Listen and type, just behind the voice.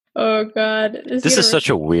Oh God. This is such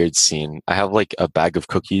a weird scene. I have like a bag of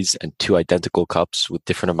cookies and two identical cups with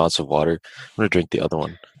different amounts of water. I'm gonna drink the other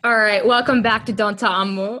one. All right, welcome back to Don't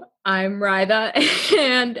Ta'amu. I'm Raida,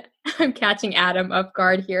 and I'm catching Adam off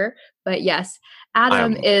guard here. But yes,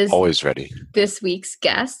 Adam I'm is always ready. this week's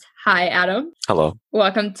guest. Hi, Adam. Hello.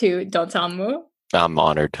 Welcome to Don't Ta'amu. I'm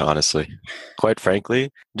honored, honestly. Quite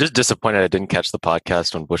frankly, just disappointed I didn't catch the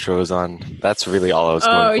podcast when Bushra was on. That's really all I was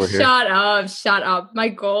going for here. Shut up. My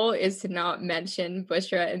goal is to not mention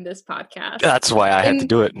Bushra in this podcast. That's why I had to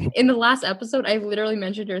do it. In the last episode, I literally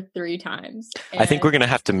mentioned her 3 times. I think we're going to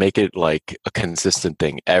have to make it like a consistent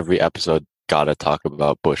thing. Every episode, gotta talk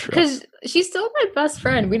about Bushra. Because she's still my best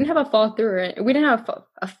friend. We didn't have a fall through. We didn't have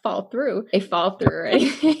a fall through. Edit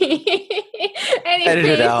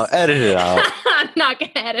it out. I'm not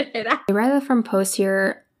going to edit it out. Rather from post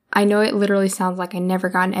here, I know it literally sounds like I never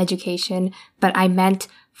got an education, but I meant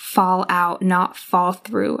fall out, not fall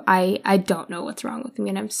through. I don't know what's wrong with me,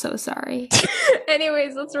 and I'm so sorry.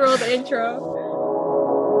 Anyways, let's roll the intro.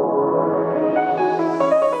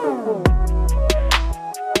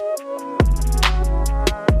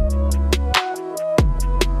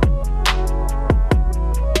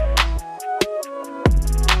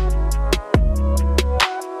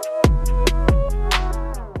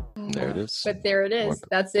 But there it is.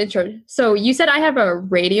 That's the intro. So you said I have a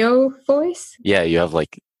radio voice? Yeah, you have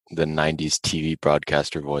like the 90s TV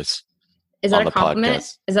broadcaster voice. Is that a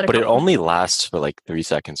compliment? But it only lasts for like 3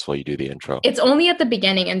 seconds while you do the intro. It's only at the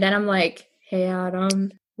beginning, and then I'm like, hey,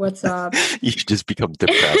 Adam, what's up? You just become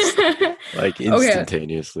depressed, like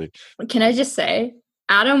instantaneously. Okay. Can I just say,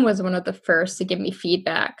 Adam was one of the first to give me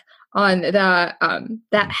feedback on the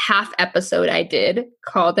that half episode I did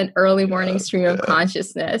called An Early Morning Stream of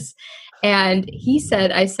Consciousness. And he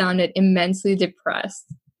said I sounded immensely depressed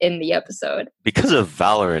in the episode. Because of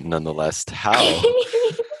Valorant, nonetheless. How?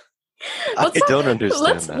 I don't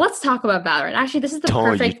understand that. Let's talk about Valorant. Actually, this is the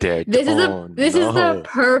perfect... This is the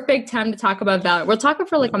perfect time to talk about Valorant. We'll talk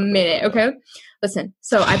for like a minute, okay? Listen,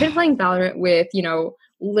 so I've been playing Valorant with,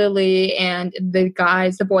 Lily and the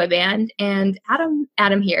guys, the boy band, and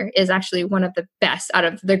Adam here is actually one of the best out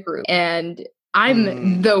of the group. And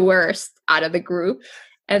I'm the worst out of the group.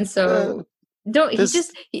 And so there's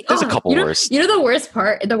a couple worse. You know the worst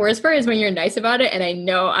part? The worst part is when you're nice about it, and I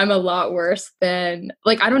know I'm a lot worse than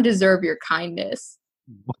I don't deserve your kindness.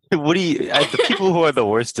 What do you? The people who are the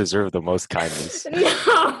worst deserve the most kindness.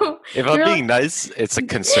 No. If I'm being nice, it's a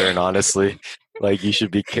concern, honestly. Like you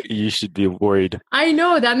should be worried. I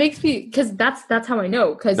know that makes me because that's how I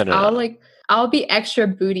know because I'll be extra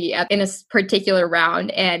booty in a particular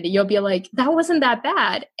round, and you'll be like, that wasn't that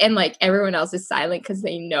bad. And everyone else is silent because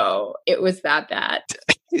they know it was that bad.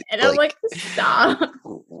 And I'm like, stop.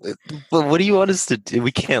 But what do you want us to do?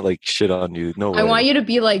 We can't shit on you. No way. I want you to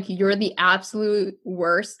be like, you're the absolute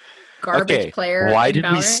worst garbage player. Why did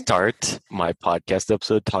we start my podcast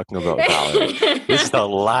episode talking about Valorant? This is the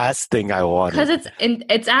last thing I wanted. Because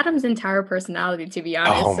it's Adam's entire personality, to be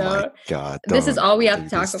honest. Oh my God. This is all we have to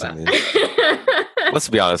talk about. Let's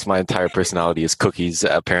be honest, my entire personality is cookies,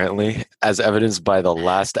 apparently, as evidenced by the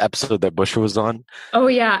last episode that Bushra was on. Oh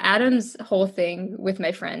yeah, Adam's whole thing with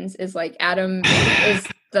my friends is Adam is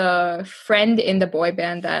the friend in the boy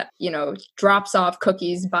band that, drops off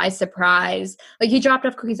cookies by surprise. He dropped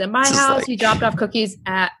off cookies at my house, he dropped off cookies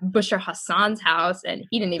at Bushra Hassan's house, and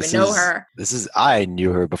he didn't even know her. I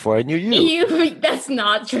knew her before I knew you. That's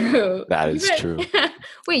not true. That is true.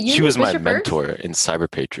 Wait, she was my mentor in Cyber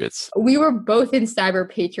Patriots. We were both in Cyber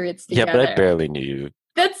Patriots together. Yeah, but I barely knew you.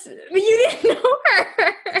 You didn't know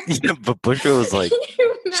her. Yeah, but Bushra was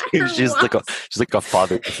she's like a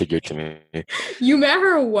father figure to me. You met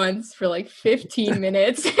her once for 15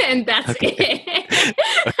 minutes, and that's it.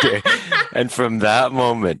 Okay, and from that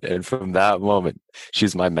moment,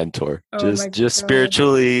 she's my mentor. Just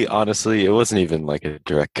spiritually, honestly, it wasn't even a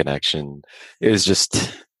direct connection. It was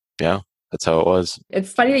just, that's how it was.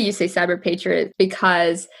 It's funny that you say Cyber Patriots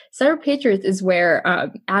because Cyber Patriots is where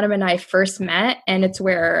Adam and I first met, and it's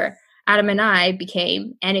where Adam and I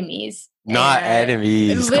became enemies. Not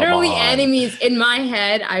enemies. Literally enemies. In my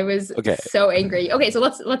head, I was so angry. Okay, so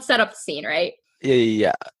let's set up the scene, right?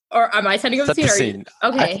 Yeah. Or am I setting up the scene?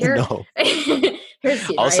 Okay, here. No. Here's the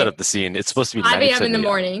scene. I'll set up the scene. It's supposed to be 5 a.m. in the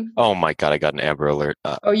morning. Oh my God, I got an Amber Alert.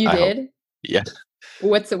 You did? Yeah.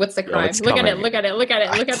 What's the crime? Look at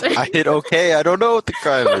it. I hit okay. I don't know what the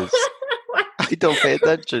crime is. I don't pay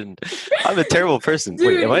attention. I'm a terrible person. Dude,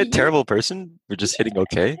 wait, am I a terrible person for just hitting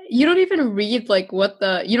okay? You don't even read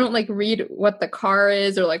read what the car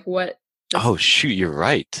is or what. Oh shoot, you're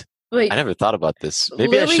right. Like, I never thought about this.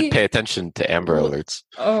 Maybe I should pay attention to Amber Alerts.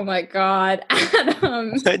 Oh my God,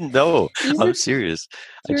 Adam! No, I'm serious.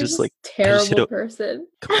 You're just like terrible person.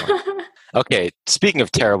 Okay, speaking of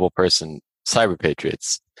terrible person, Cyber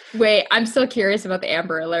Patriots. Wait, I'm still curious about the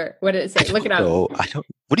Amber Alert. What did it say? Look it up. No, I don't.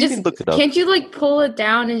 What do you mean? Look it up. Can't you like pull it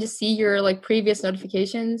down and just see your like previous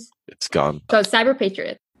notifications? It's gone. So Cyber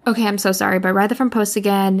Patriots. Okay, I'm so sorry, but rather from Post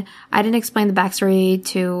again, I didn't explain the backstory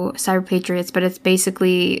to Cyber Patriots, but it's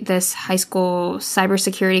basically this high school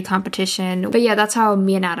cybersecurity competition. But yeah, that's how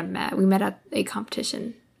me and Adam met. We met at a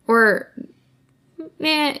competition.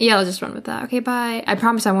 Yeah, I'll just run with that. Okay, bye. I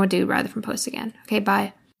promise I won't do rather from Post again. Okay,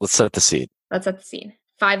 bye. Let's set the scene. 5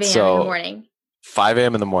 a.m. in the morning. 5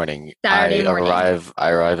 a.m. in the morning. Saturday morning. I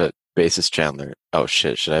arrive at Basis Chandler. Oh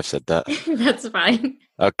shit, should I have said that? That's fine.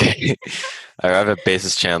 Okay. I arrive at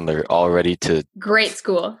Basis Chandler all ready to... Great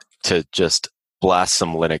school. To just blast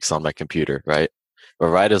some Linux on my computer, right? But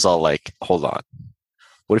Ride is all like, hold on.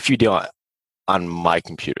 What if you do it on my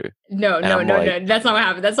computer? No. That's not what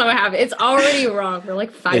happened. It's already wrong. We're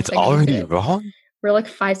like 5 seconds. It's already wrong? We're like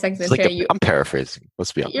 5 seconds into it. I'm paraphrasing.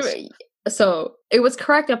 Let's be honest. So it was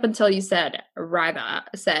correct up until you said Ryba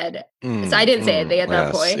said. So I didn't say it at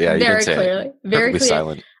that point. Yeah, very clearly. Very clear.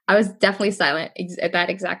 Silent. I was definitely silent at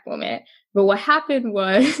that exact moment. But what happened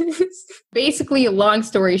was basically, long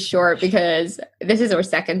story short, because this is our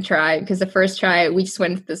second try, because the first try we just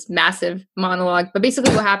went with this massive monologue. But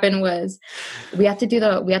basically what happened was we had to do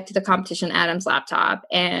the competition on Adam's laptop,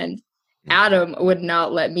 and Adam would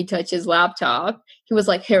not let me touch his laptop. He was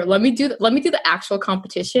like, "Here, let me do the actual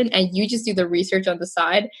competition, and you just do the research on the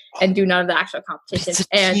side and do none of the actual competition." It's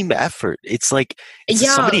a team effort. It's like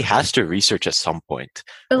somebody has to research at some point.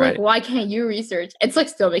 But right? like, why can't you research? It's like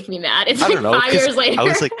still making me mad. It's I like don't know, 5 years later. I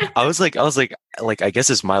was like, I guess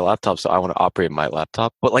it's my laptop, so I want to operate my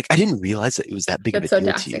laptop. But like, I didn't realize that it was that big of a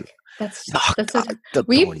deal to you. Don't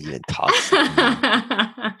even talk.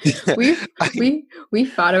 we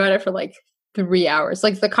fought about it for like 3 hours.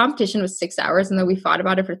 Like the competition was 6 hours, and then we fought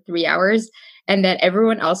about it for 3 hours. And then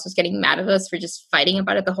everyone else was getting mad at us for just fighting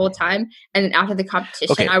about it the whole time. And then after the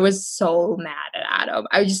competition, I was so mad at Adam.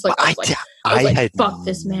 I was just like, I was like, fuck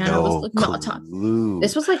this man. I was like, not talking.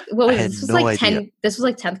 This was like, what was this? This was like 10. This was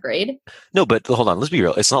like 10th grade. No, but hold on. Let's be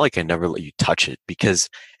real. It's not like I never let you touch it, because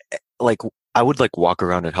like I would like walk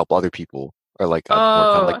around and help other people, or like work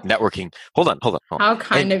on like networking. Hold on. How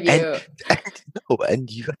kind of you.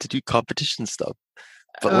 And you got to do competition stuff.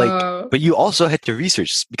 But but you also had to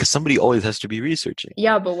research, because somebody always has to be researching.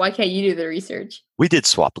 Yeah, but why can't you do the research? We did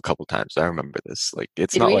swap a couple times. I remember this. Like,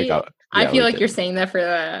 it's not like I feel like you're saying that for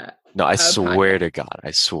the... No, I swear to God.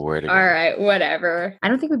 I swear to God. All right, whatever. I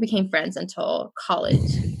don't think we became friends until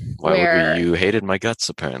college. Why would we? You hated my guts,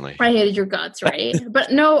 apparently. I hated your guts, right?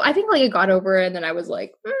 But no, I think like I got over it, and then I was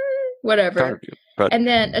like, whatever. And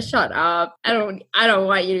then shut up. I don't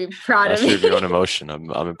want you to be proud of me. That's your own emotion.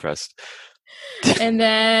 I'm impressed. And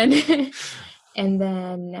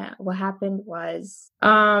then what happened was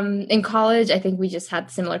in college, I think we just had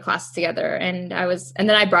similar classes together, and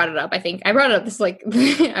then I brought it up. I think I brought it up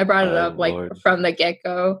like from the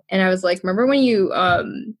get-go, and I was like, remember when you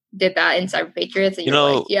did that in Cyber Patriots? And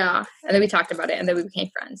like, yeah. And then we talked about it, and then we became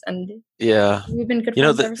friends, and yeah, we've been good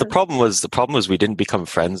friends. The problem was we didn't become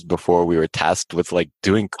friends before we were tasked with like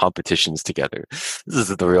doing competitions together. This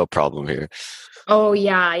is the real problem here. Oh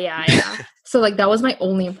yeah. So like that was my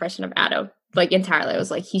only impression of Adam. Like entirely. I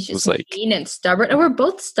was like, he's just mean and stubborn. And we're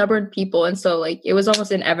both stubborn people. And so like it was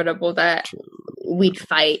almost inevitable that we'd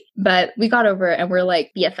fight. But we got over it, and we're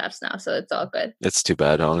like BFFs now, so it's all good. It's too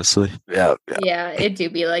bad, honestly. Yeah, it do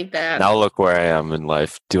be like that. Now look where I am in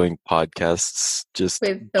life, doing podcasts, just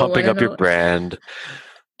pumping up your brand.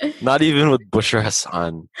 Not even with Bushra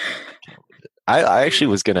Hassan. I actually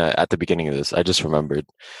was gonna, at the beginning of this, I just remembered.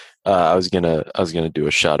 I was gonna do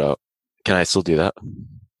a shout out. Can I still do that?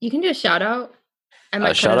 You can do a shout out. I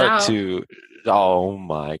might shout out to. Oh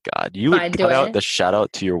my God! You would cut out the shout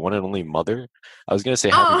out to your one and only mother. I was gonna say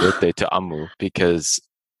happy birthday to Amu, because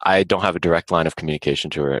I don't have a direct line of communication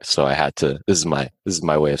to her, so I had to. This is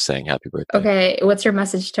my way of saying happy birthday. Okay, what's your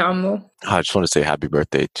message to Amu? I just want to say happy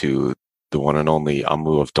birthday to the one and only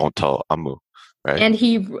Amu of Don't Tell Amu. Right. And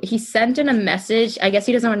he sent in a message. I guess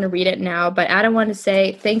he doesn't want to read it now, but Adam wanted to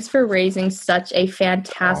say, thanks for raising such a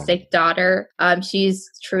fantastic daughter. She's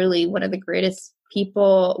truly one of the greatest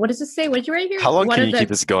people, what does it say? What did you write here? How long can you keep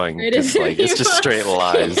this going? It's just straight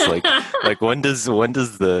lies. Like when does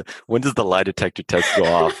the lie detector test go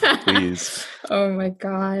off? Please. Oh my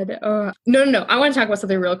God. No. I want to talk about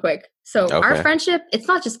something real quick. So our friendship, it's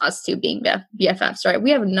not just us two being BFFs, right?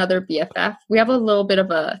 We have another BFF. We have a little bit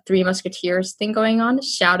of a Three Musketeers thing going on.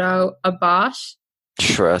 Shout out Abash.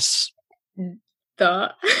 Tress.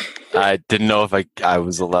 I didn't know if I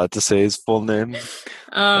was allowed to say his full name.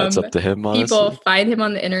 That's up to him, honestly. People find him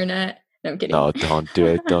on the internet. No, I'm kidding. No, don't do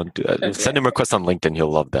it. Don't do it. Send him a request on LinkedIn.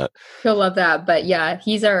 He'll love that. He'll love that. But yeah,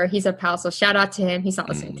 he's a pal. So shout out to him. He's not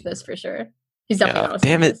listening to this for sure. He's definitely not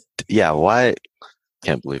listening to this. Yeah, why?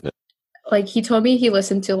 Can't believe it. Like, he told me he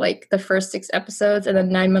listened to like the first 6 episodes, and then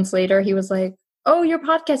 9 months later he was like, "Oh, your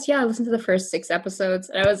podcast? Yeah, I listened to the first 6 episodes."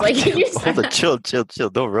 And I was like, hold on, chill.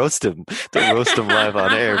 Don't roast him. Don't roast him live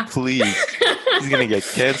on air, please. He's gonna get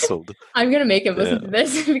canceled. I'm gonna make him listen to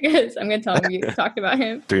this because I'm gonna tell him you talked about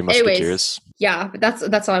him. Three Musketeers. Yeah, but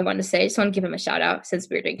that's all I wanted to say. Just want to give him a shout out since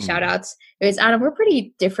we were doing shout outs. Anyways, Adam, we're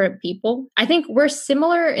pretty different people. I think we're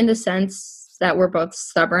similar in the sense that we're both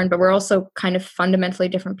stubborn, but we're also kind of fundamentally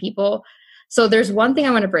different people. So there's one thing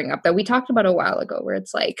I want to bring up that we talked about a while ago, where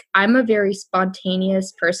it's like, I'm a very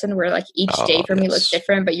spontaneous person where like each day for me looks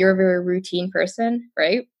different, but you're a very routine person,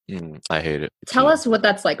 right? I hate it. Tell us what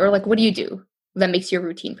that's like, or like, what do you do that makes you a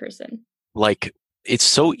routine person? Like, it's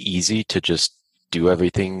so easy to just do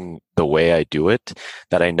everything the way I do it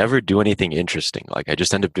that I never do anything interesting. Like, I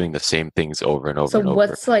just end up doing the same things over and over and over. So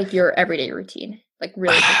what's like your everyday routine? Like,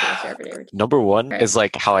 really what's your everyday routine? Number one is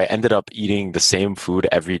like how I ended up eating the same food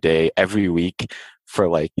every day, every week for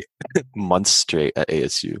like months straight at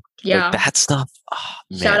ASU. Yeah. Like, that stuff.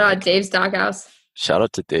 Shout out Dave's Doghouse. Shout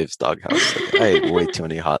out to Dave's Doghouse. Like, I ate way too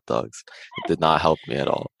many hot dogs. It did not help me at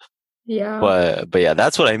all. Yeah. But yeah,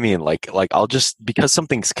 that's what I mean. Like I'll just, because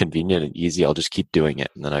something's convenient and easy, I'll just keep doing it,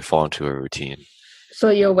 and then I fall into a routine.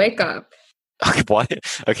 So you'll wake up. What?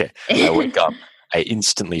 Okay. I wake up. I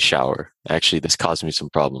instantly shower. Actually, this caused me some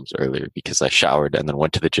problems earlier because I showered and then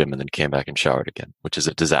went to the gym and then came back and showered again, which is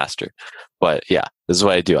a disaster. But yeah, this is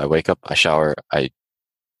what I do. I wake up, I shower, I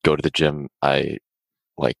go to the gym, I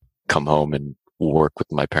like come home and work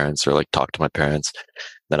with my parents or like talk to my parents.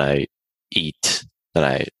 Then I eat, then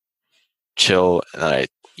I chill, and I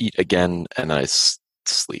eat again, and then I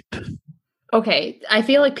sleep. Okay, I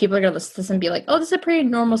feel like people are going to listen to this and be like, oh, this is a pretty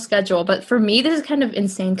normal schedule. But for me, this is kind of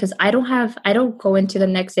insane because I don't go into the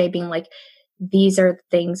next day being like, these are the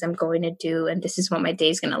things I'm going to do and this is what my day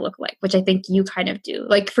is going to look like, which I think you kind of do.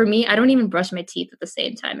 Like, for me, I don't even brush my teeth at the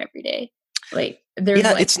same time every day. Like, there's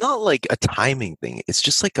it's not like a timing thing. It's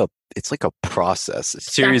just like a process, a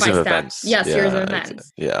series of events. Yeah, series of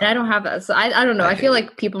events. Yeah. And I don't have that. So I don't know. I feel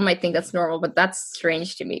like people might think that's normal, but that's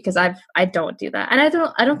strange to me because I don't do that. And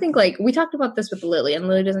I don't think, like, we talked about this with Lily, and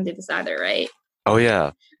Lily doesn't do this either, right? Oh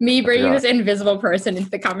yeah. Me bringing this invisible person into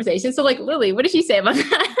the conversation. So like, Lily, what did she say about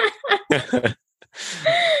that?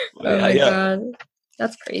 Oh my God.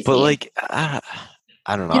 That's crazy. But like, I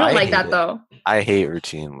don't know. You don't like that though. I hate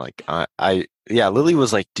routine. Like Lily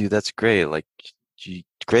was like, dude, that's great. Like,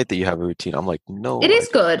 great that you have a routine. I'm like, no. It is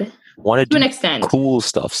good. Want to do an extent. Cool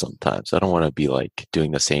stuff sometimes. I don't want to be like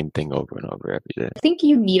doing the same thing over and over every day. I think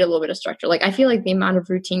you need a little bit of structure. Like, I feel like the amount of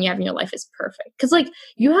routine you have in your life is perfect. Because like,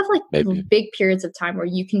 you have like big periods of time where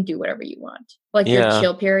you can do whatever you want. Like your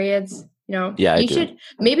chill periods, you know? Yeah, you should.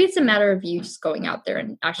 Maybe it's a matter of you just going out there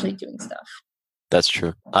and actually doing stuff. That's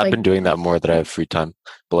true. I've been doing that more that I have free time.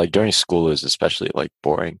 But like during school is especially like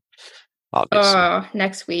boring. Obviously.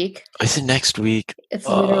 Next week. Is it next week? It's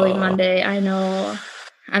literally Monday. I know.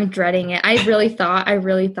 I'm dreading it. I really thought I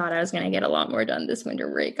was going to get a lot more done this winter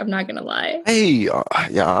break. I'm not going to lie. Hey,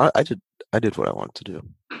 I did what I wanted to do.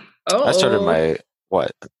 Oh. I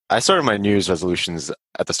started my New Year's resolutions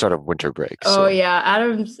at the start of winter break. So. Oh yeah,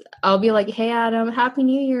 I'll be like, "Hey Adam, Happy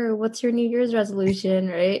New Year. What's your New Year's resolution?"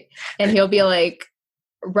 Right? And he'll be like,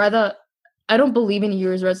 "Rather, I don't believe in New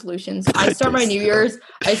Year's resolutions. I start my New Year's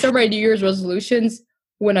resolutions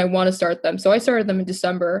when I want to start them. So I started them in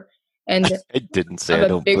December, and I didn't say I'm I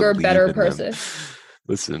don't bigger, better person."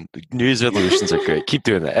 Listen, New Year's resolutions are great. Keep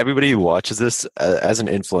doing that. Everybody who watches this as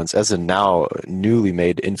a now newly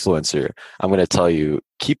made influencer, I'm going to tell you,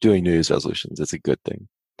 keep doing New Year's resolutions. It's a good thing.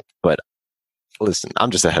 But listen, I'm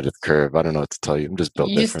just ahead of the curve. I don't know what to tell you. I'm just built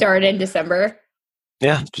different. You started in December?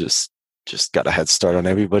 Yeah, just got a head start on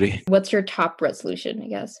everybody. What's your top resolution, I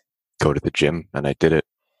guess? Go to the gym, and I did it.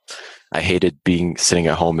 I hated sitting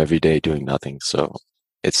at home every day doing nothing, so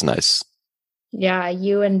it's nice. Yeah,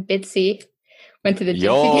 you and Bitsy. Went to the gym.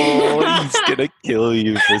 Yo, he's gonna kill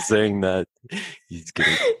you for saying that. He's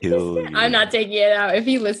gonna kill you. I'm not taking it out. If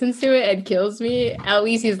he listens to it and kills me, at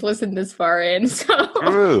least he's listened this far in. So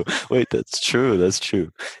true. Wait, that's true. That's true.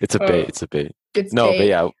 It's a bait. It's a bait. It's no,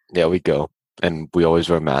 bait. But yeah, we go. And we always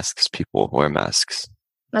wear masks. People wear masks.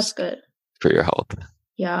 That's good. For your health.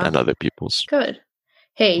 Yeah. And other people's. Good.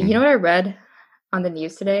 Hey, you know what I read on the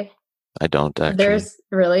news today? I don't actually. There's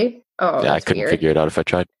really? Oh, yeah, I couldn't figure it out if I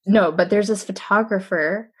tried. No, but there's this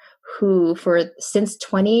photographer who since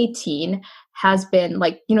 2018 has been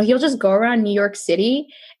like, he'll just go around New York City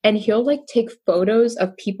and he'll like take photos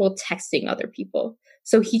of people texting other people.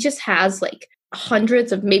 So he just has like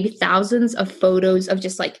hundreds of maybe thousands of photos of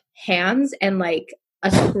just like hands and like a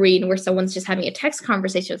screen where someone's just having a text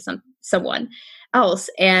conversation with someone else,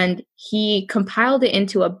 and he compiled it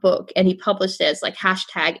into a book and he published it as like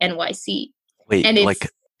 #NYC. Wait, and like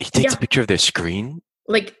he takes a picture of their screen?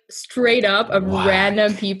 Like straight up of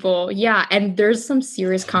random people. Yeah. And there's some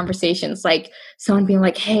serious conversations, like someone being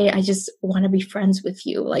like, hey, I just want to be friends with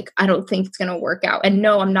you. Like, I don't think it's going to work out. And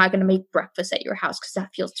no, I'm not going to make breakfast at your house because that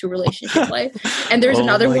feels too relationship-like. And there's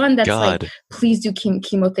another one that's like, please do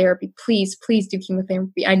chemotherapy. Please do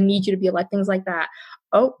chemotherapy. I need you to be alive. Things like that.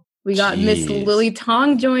 Oh, we got Miss Lily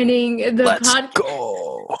Tong joining the podcast.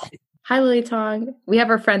 Go. Hi, Lily Tong. We have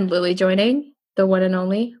our friend Lily joining, the one and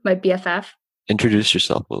only, my BFF. Introduce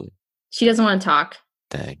yourself, Lily. She doesn't want to talk.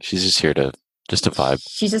 Dang, she's just here to vibe.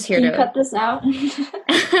 She's just here to cut this out.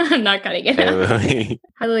 I'm not cutting it out. Lily.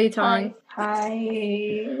 Hi, Lily Tong.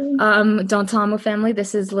 Hi. Don't tell my family.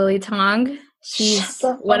 This is Lily Tong. She's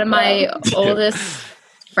one of my oldest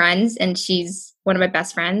friends, and she's one of my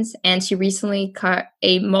best friends. And she recently cut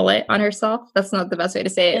a mullet on herself. That's not the best way to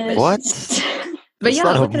say it. What? But yeah,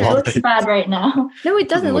 look at it. It looks bad right now. No, it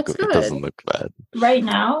doesn't. It looks good. It doesn't look bad. Right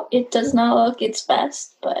now, it does not look its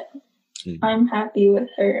best, but I'm happy with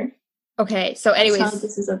her. Okay, so anyways. That's what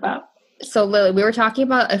this is about. So Lily, we were talking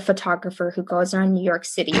about a photographer who goes around New York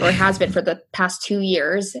City, or has been for the past 2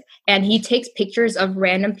 years, and he takes pictures of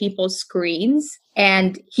random people's screens,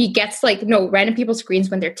 and he gets random people's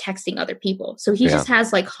screens when they're texting other people. So he just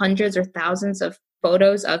has like hundreds or thousands of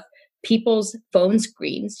photos of people's phone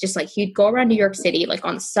screens. Just like he'd go around New York City, like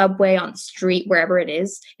on the subway, on the street, wherever it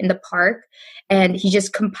is, in the park, and he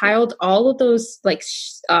just compiled all of those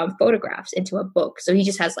photographs into a book. So he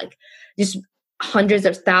just has just hundreds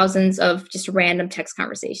of thousands of just random text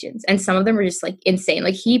conversations, and some of them are just like insane.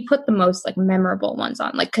 Like he put the most like memorable ones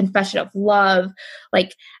on, like confession of love,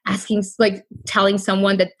 like asking, like telling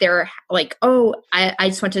someone that they're like, oh, I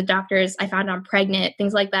just went to the doctors, I found out I'm pregnant,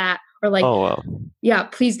 things like that. Or like, oh, wow. Yeah,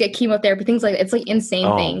 please get chemotherapy, things like that. It's like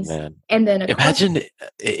insane things. Man. And then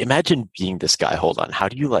imagine being this guy. Hold on, how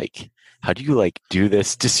do you do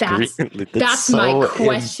this discreetly? That's so my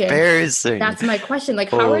question. Embarrassing. That's my question. Like,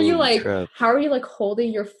 how are you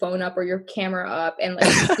holding your phone up or your camera up and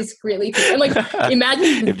like discreetly? And like,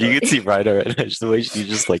 imagine if you could see Ryder right now, the way she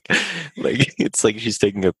just like it's like she's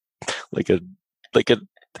taking a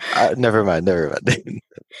never mind.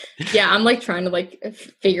 Yeah, I'm like trying to like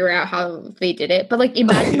figure out how they did it, but like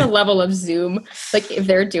imagine the level of zoom. Like if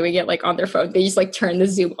they're doing it like on their phone, they just like turn the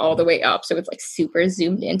zoom all the way up, so it's like super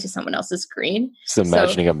zoomed into someone else's screen. Just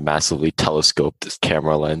imagining a massively telescoped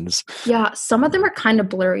camera lens. Yeah, some of them are kind of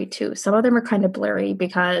blurry too. Some of them are kind of blurry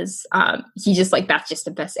because he just like that's just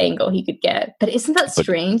the best angle he could get. But isn't that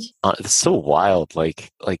strange? It's so wild.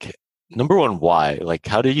 Like number one, why? Like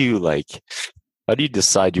how do you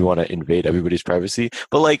decide you want to invade everybody's privacy?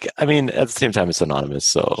 But like, I mean, at the same time, it's anonymous.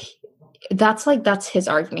 So that's his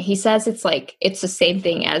argument. He says it's the same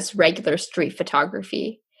thing as regular street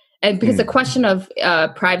photography. And because the question of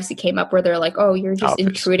privacy came up where they're like, oh, you're just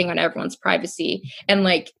intruding on everyone's privacy. And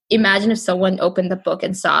like, imagine if someone opened the book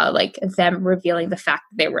and saw like them revealing the fact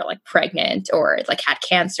that they were like pregnant or like had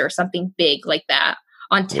cancer or something big like that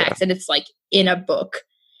on text. And it's like in a book.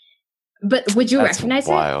 But would you recognize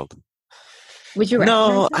it? Wild. Would you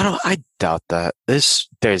No, I don't. I doubt that. There's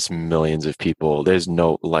millions of people. There's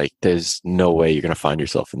no way you're gonna find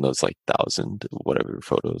yourself in those like 1,000 whatever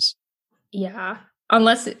photos. Yeah,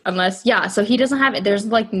 unless yeah. So he doesn't have it. There's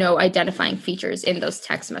like no identifying features in those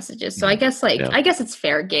text messages. So I guess I guess it's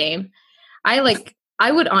fair game. I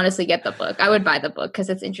would honestly get the book. I would buy the book because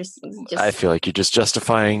it's interesting. I feel like you're just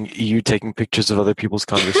justifying you taking pictures of other people's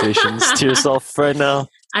conversations to yourself right now.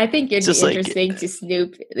 I think it'd be interesting to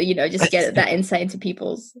snoop, just get that insight into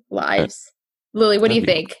people's lives. Lily, what do you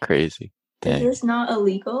think? Crazy. Dang. Is this not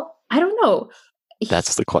illegal? I don't know.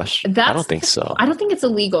 That's the question. I don't think so. I don't think it's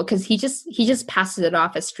illegal because he just passes it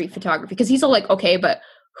off as street photography because he's all like, okay, but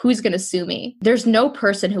who's going to sue me? There's no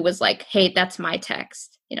person who was like, hey, that's my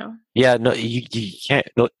text, you know? Yeah, no, you can't,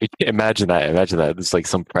 no, imagine that. Imagine that. It's like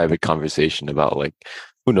some private conversation about like,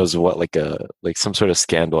 who knows what, like some sort of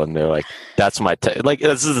scandal, and they're like, that's my text. Like,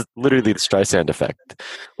 this is literally the Streisand effect.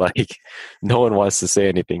 Like, no one wants to say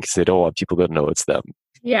anything because they don't want people to know it's them.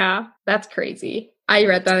 Yeah, that's crazy. I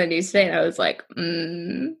read that on the news today and I was like,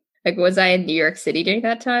 like, was I in New York City during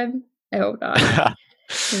that time? I hope not.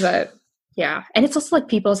 But yeah. And it's also like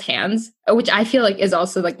people's hands, which I feel like is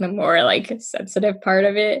also like the more like sensitive part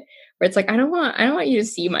of it, where it's like, I don't want you to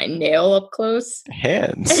see my nail up close.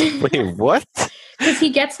 Hands? Wait, what? Because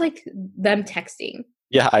he gets like them texting.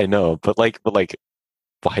 Yeah, I know. But like,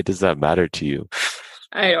 why does that matter to you?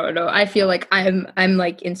 I don't know. I feel like I'm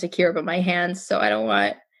like insecure about my hands, so I don't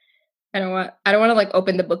want to like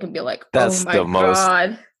open the book and be like, that's oh my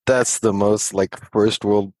God. That's the most like first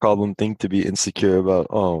world problem thing to be insecure about.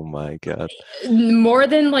 Oh my God. More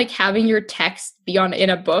than like having your text be in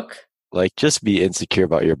a book. Like, just be insecure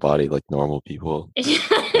about your body like normal people. I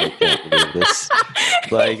can't believe this.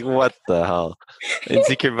 Like, what the hell?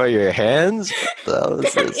 Insecure about your hands? What the hell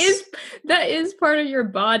is this? That is part of your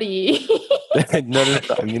body. No.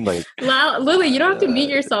 I mean, like, Lily, you don't have to mute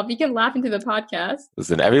yourself. You can laugh into the podcast.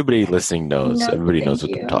 Listen, everybody listening knows. No, everybody knows what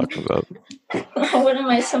you. they're talking about. What am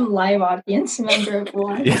I, some live audience member of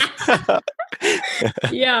one?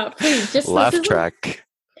 Yeah, please just laugh track.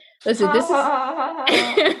 Listen, this is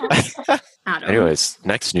Adam. Anyways,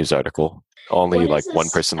 next news article. Only like one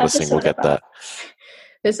person listening will get that.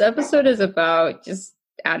 This episode is about just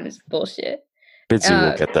Adam's bullshit. Bitsy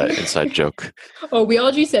will get that inside joke. Oh, we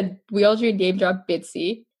all drew name drop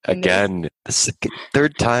Bitsy. Again, the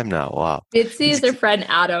third time now. Wow. Bitsy is their friend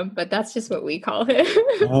Adam, but that's just what we call him.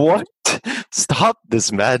 What? Stop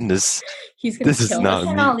this madness. He's gonna this is not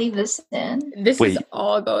me. I'll leave this in. This is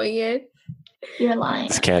all going in. You're lying.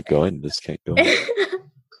 This can't go in.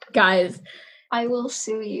 Guys, I will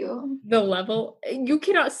sue you. The level, you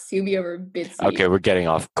cannot sue me over Bitsy. Okay, we're getting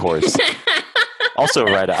off course. Also,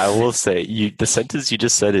 Ryder, I will say, the sentence you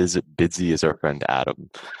just said is Bitsy is our friend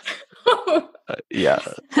Adam. Yeah.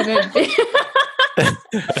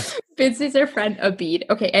 Bitsy's our friend Abid.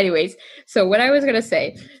 Okay, anyways, so what I was going to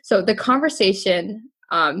say, so the conversation,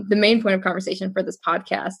 the main point of conversation for this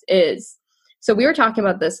podcast is, so we were talking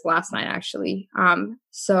about this last night, actually. And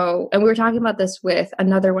we were talking about this with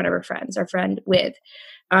another one of our friends, our friend With.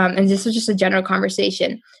 And this was just a general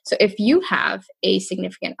conversation. So if you have a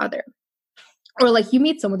significant other, or like you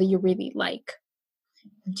meet someone that you really like,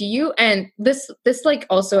 do you, and this like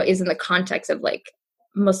also is in the context of like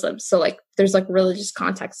Muslims. So like there's like religious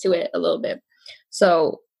context to it a little bit.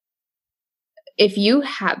 So if you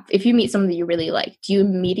meet someone that you really like, do you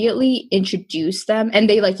immediately introduce them and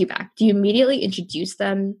they like you back? Do you immediately introduce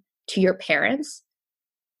them to your parents?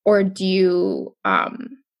 Or do you like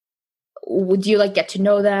get to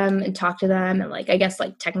know them and talk to them and like, I guess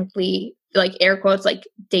like technically like air quotes, like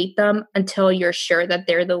date them until you're sure that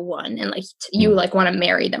they're the one and like you like want to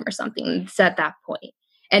marry them or something? It's at that point.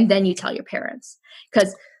 And then you tell your parents.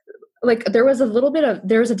 Because like there was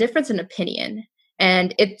a difference in opinion.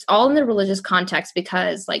 And it's all in the religious context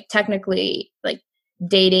because like technically like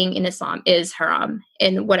dating in Islam is haram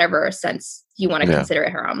in whatever sense you want to consider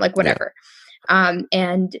it haram, like whatever. Yeah.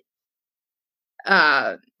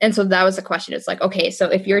 And so that was the question. It's like, okay, so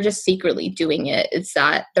if you're just secretly doing it, is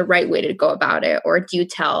that the right way to go about it? Or do you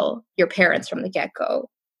tell your parents from the get-go?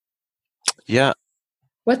 Yeah.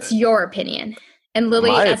 What's your opinion? And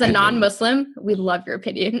Lily, as a non-Muslim, we love your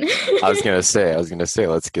opinion. I was gonna say,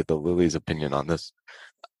 let's get the Lily's opinion on this.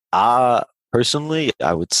 Personally,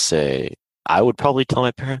 I would say I would probably tell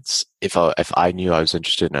my parents if I knew I was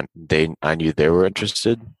interested and I knew they were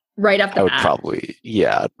interested. Right up the bat. I'd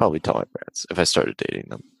probably tell my parents if I started dating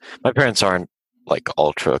them. My parents aren't like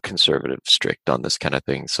ultra conservative, strict on this kind of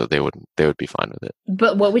thing, so they would be fine with it.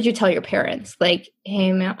 But what would you tell your parents? Like,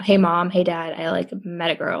 hey mom, hey dad, I like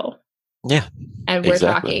met a girl. Yeah. And we're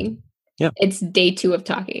talking. Yeah. It's day 2 of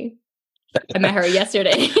talking. I met her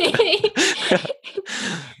yesterday.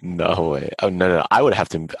 No way. Oh, no. I would have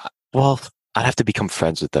to, I'd have to become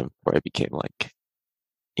friends with them before I became like,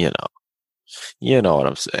 you know what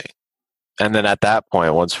I'm saying. And then at that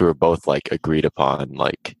point, once we were both like agreed upon,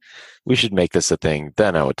 like we should make this a thing,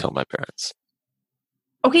 then I would tell my parents.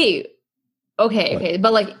 Okay.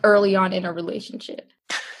 But like early on in a relationship.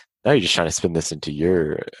 Now you're just trying to spin this into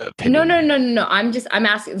your opinion. No. I'm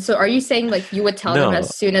asking. So are you saying like you would tell them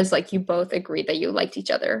as soon as like you both agreed that you liked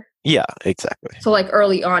each other? Yeah, exactly. So like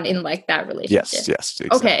early on in like that relationship. Yes. Exactly.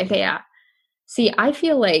 Okay, yeah. See, I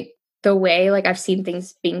feel like the way like I've seen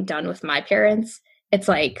things being done with my parents, it's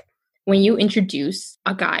like when you introduce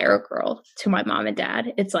a guy or a girl to my mom and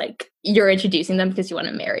dad, it's like you're introducing them because you want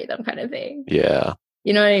to marry them kind of thing. Yeah.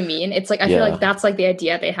 You know what I mean? It's like, I feel like that's like the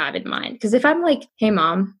idea they have in mind. Because if I'm like, hey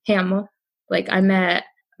mom, hey Amma, like I met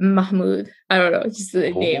Mahmoud. I don't know, just the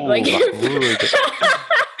name. Like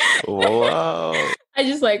wow. I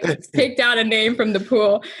just like picked out a name from the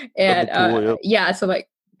pool. And so like,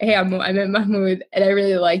 hey, I met Mahmoud and I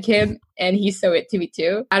really like him and he's so into me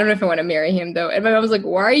too. I don't know if I want to marry him though. And my mom was like,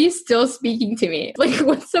 why are you still speaking to me? Like,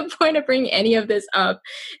 what's the point of bringing any of this up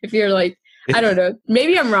if you're like, I don't know.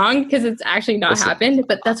 Maybe I'm wrong because it's actually not happened,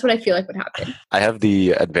 but that's what I feel like would happen. I have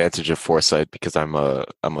the advantage of foresight because I'm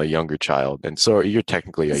a younger child, and so you're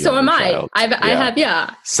technically a younger child. I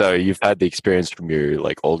have. So you've had the experience from your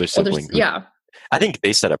like older sibling. I think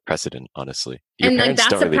they set a precedent, honestly. And like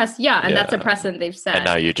that's a that's a precedent they've set. And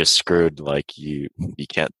now you're just screwed. Like you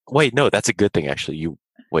can't. Wait, no, that's a good thing actually.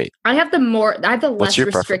 I have the less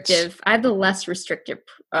restrictive. I have the less restrictive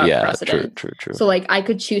precedent. True. So like I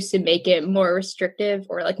could choose to make it more restrictive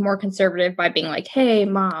or like more conservative by being like, "Hey,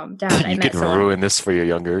 mom, dad, I met someone." Ruin this for your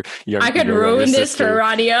younger. I could ruin this for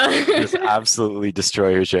Rania. Just absolutely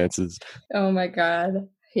destroy your chances. Oh my god.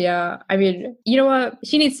 Yeah. I mean, you know what?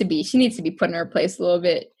 She needs to be put in her place a little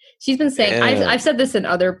bit. She's been saying, I've said this in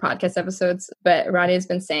other podcast episodes, but Rania has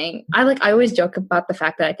been saying, I always joke about the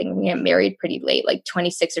fact that I think we get married pretty late, like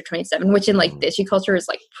 26 or 27, which in like Dishy culture is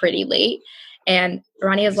like pretty late. And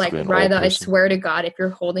Rania's like, Rytha, I swear to God, if you're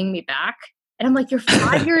holding me back. And I'm like, you're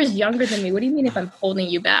 5 years younger than me. What do you mean if I'm holding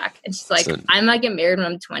you back? And she's like, I might get married when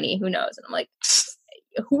I'm 20. Who knows? And I'm like,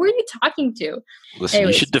 who are you talking to? Listen,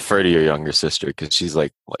 you should defer to your younger sister because she's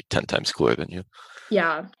like 10 times cooler than you.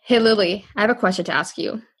 Yeah. Hey, Lily, I have a question to ask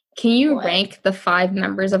you. Can you rank the 5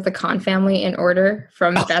 members of the Khan family in order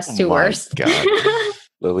from best to worst? God.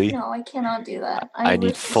 Lily? No, I cannot do that. I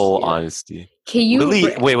need full honesty. Can you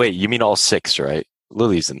Lily, wait, you mean all 6, right?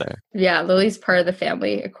 Lily's in there. Yeah, Lily's part of the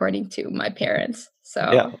family according to my parents.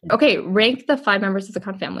 So, okay, rank the 5 members of the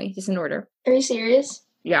Khan family just in order. Are you serious?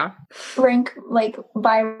 Yeah. Rank like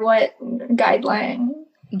by what guideline?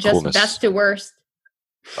 Just coolness. Best to worst.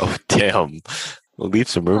 Oh, damn. We'll leave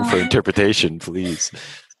some room for interpretation, please.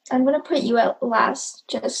 I'm going to put you at last.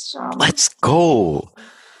 Just let's go.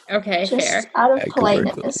 Okay, just fair. Out of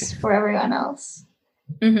politeness for everyone else.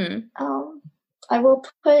 Mm-hmm. I will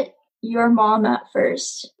put your mom at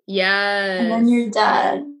first. Yes. And then your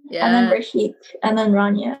dad. Yeah. And then Rashik. And then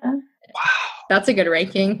Rania. Wow. That's a good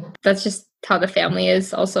ranking. That's just how the family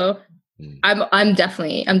is also. I'm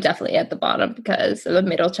definitely at the bottom because of the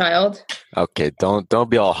middle child. Okay, don't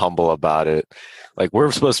be all humble about it. Like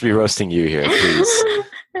we're supposed to be roasting you here, please.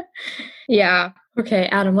 Yeah. Okay,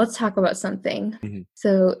 Adam, let's talk about something. Mm-hmm.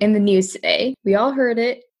 So in the news today, we all heard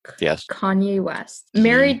it. Yes. Kanye West,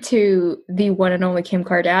 married to the one and only Kim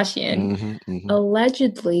Kardashian,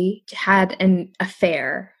 allegedly had an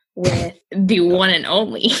affair with the one and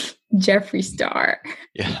only Jeffree Star.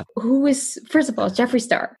 Yeah. Who is, first of all, Jeffree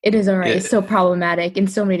Star. It is all right. It's so problematic in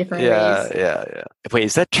so many different ways. Yeah. Wait,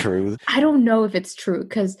 is that true? I don't know if it's true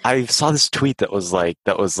because I saw this tweet that was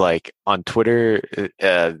like on Twitter.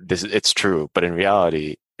 It's true, but in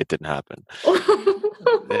reality, it didn't happen.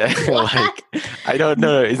 Like I don't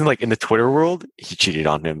know. Isn't like in the Twitter world, he cheated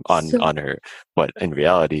on her, but in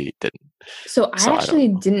reality, it didn't. So I actually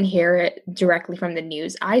didn't hear it directly from the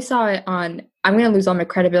news. I saw it on, I'm going to lose all my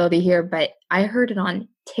credibility here, but I heard it on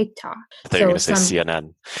TikTok. I thought you were going to say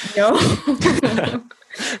CNN. No.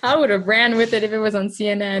 I would have ran with it if it was on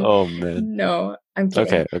CNN. Oh, man. No, I'm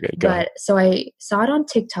kidding. Okay, go ahead. So I saw it on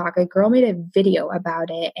TikTok. A girl made a video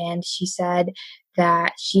about it, and she said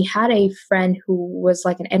that she had a friend who was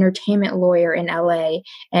like an entertainment lawyer in LA,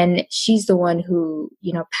 and she's the one who,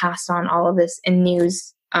 passed on all of this in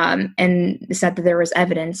news. And said that there was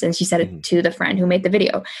evidence, and she said it to the friend who made the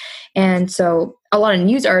video. And so a lot of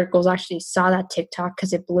news articles actually saw that TikTok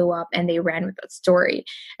because it blew up and they ran with that story.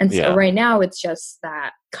 And so right now it's just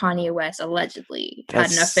that Kanye West allegedly had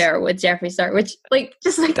an affair with Jeffree Star, which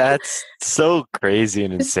that's so crazy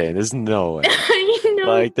and insane. There's no way.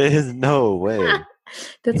 Like there's no way.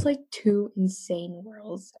 That's like two insane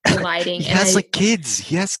worlds colliding. He has kids.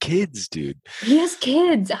 He has kids, dude. He has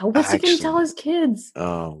kids. What's he gonna tell his kids?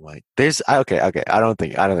 Oh my! Okay. I don't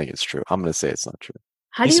think it's true. I'm gonna say it's not true.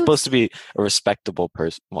 He's supposed to be a respectable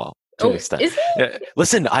person. Well, to an extent. Is he?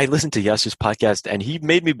 Listen, I listened to Yasu's podcast, and he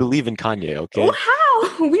made me believe in Kanye. Okay. Oh,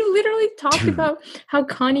 how? We literally talked about how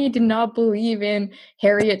Kanye did not believe in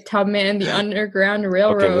Harriet Tubman and the Underground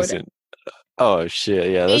Railroad. Okay, listen. Oh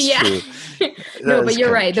shit! Yeah, that's true. No, but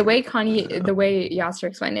you're right. The way Yasser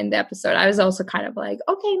explained in the episode, I was also kind of like,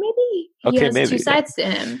 okay, maybe he has two sides to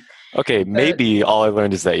him. Okay, maybe all I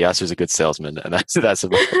learned is that Yasser's a good salesman, and that's about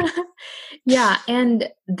it. Yeah, and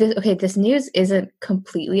this news isn't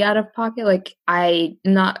completely out of pocket. Like, I'm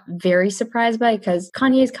not very surprised by it because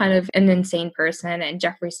Kanye is kind of an insane person, and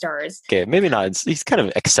Jeffree Star is... Okay, maybe not. He's kind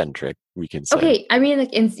of eccentric, we can say. Okay, I mean,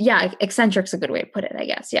 like, eccentric's a good way to put it, I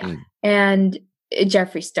guess, yeah. And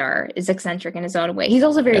Jeffree Star is eccentric in his own way. He's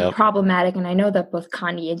also very problematic, and I know that both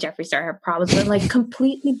Kanye and Jeffree Star have problems, but like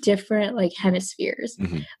completely different like hemispheres.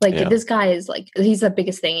 Like this guy is like, he's the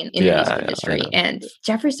biggest thing in the music industry, and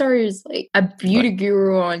Jeffree Star is like a beauty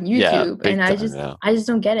guru on YouTube, and I just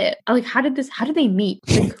don't get it. Like, how did they meet?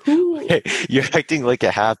 Like, who? Hey, you're acting like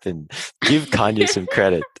it happened. Give Kanye some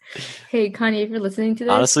credit. Hey, Kanye, if you're listening to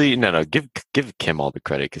this, honestly, no, give Kim all the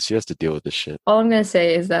credit because she has to deal with this shit. All I'm gonna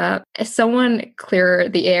say is that if someone clear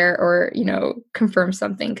the air or confirm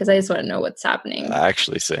something, because I just want to know what's happening. I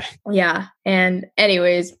actually say. Yeah, and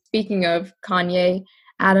anyways, speaking of Kanye,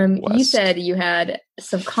 Adam, you said you had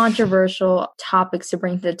some controversial topics to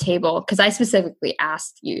bring to the table because I specifically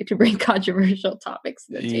asked you to bring controversial topics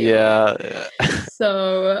to the table. Yeah.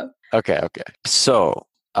 So. Okay. So.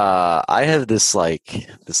 I have this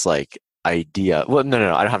idea. Well,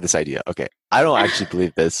 no, I don't have this idea. Okay. I don't actually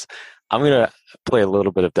believe this. I'm going to play a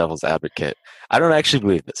little bit of devil's advocate. I don't actually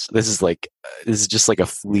believe this. This is just like a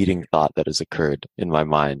fleeting thought that has occurred in my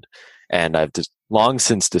mind. And I've just long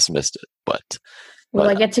since dismissed it, but. Will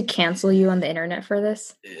I get to cancel you on the internet for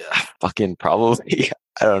this? Fucking probably.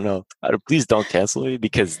 I don't know. Please don't cancel me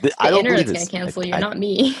because I don't believe this. The internet's going to cancel you, not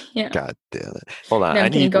me. Yeah. God damn it. Hold on.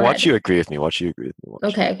 Watch you agree with me.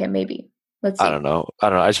 Okay, maybe. Let's see. I don't know.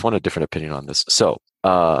 I just want a different opinion on this. So,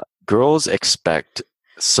 girls expect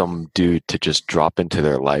some dude to just drop into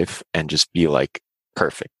their life and just be like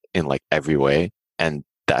perfect in like every way. And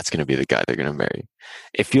that's going to be the guy they're going to marry.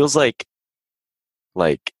 It feels like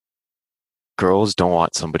girls don't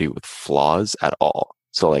want somebody with flaws at all.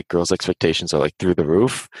 So like girls' expectations are like through the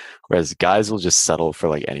roof, whereas guys will just settle for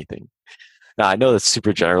like anything. Now I know that's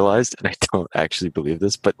super generalized and I don't actually believe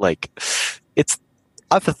this, but like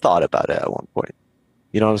I've thought about it at one point.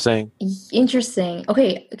 You know what I'm saying? Interesting.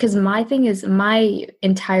 Okay, because my thing is my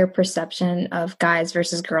entire perception of guys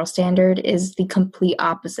versus girl standard is the complete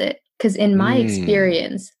opposite. Because in my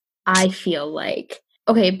experience, I feel like,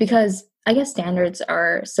 because I guess standards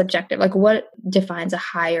are subjective. Like, what defines a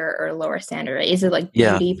higher or lower standard? Right? Is it like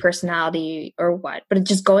beauty, personality, or what? But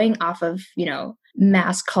just going off of,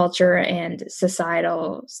 mass culture and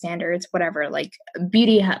societal standards, whatever, like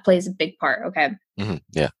beauty plays a big part. Okay. Mm-hmm.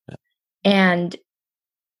 Yeah. And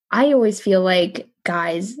I always feel like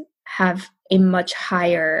guys have a much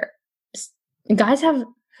higher,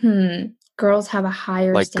 girls have a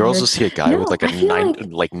higher like standard. Girls will see a guy with like a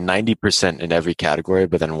 90% in every category,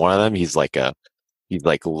 but then one of them he's like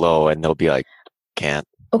low and they'll be like, can't.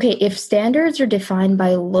 Okay, if standards are defined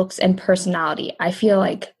by looks and personality, I feel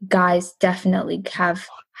like guys definitely have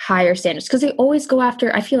higher standards because they always go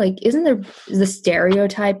after, I feel like, isn't there the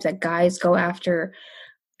stereotype that guys go after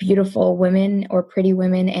beautiful women or pretty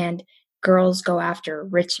women and girls go after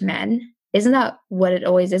rich men? Isn't that what it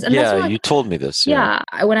always is? And yeah, you told me this. Yeah,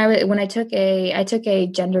 when I took a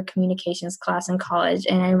gender communications class in college,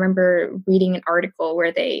 and I remember reading an article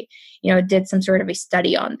where they, did some sort of a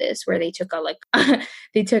study on this, where they took I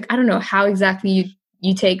don't know how exactly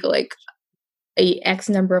you take like a X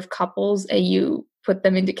number of couples and you put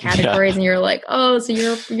them into categories and you're like, oh, so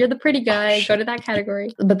you're the pretty guy, go to that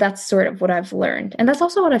category. But that's sort of what I've learned. And that's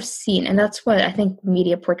also what I've seen. And that's what I think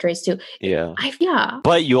media portrays too. Yeah.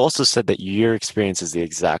 But you also said that your experience is the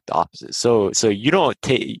exact opposite. So you don't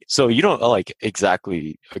like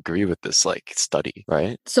exactly agree with this like study,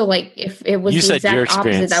 right? So like if it was the exact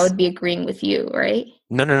opposite, I would be agreeing with you, right?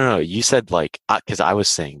 No. You said like, because I was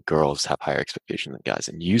saying girls have higher expectations than guys.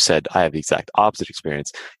 And you said I have the exact opposite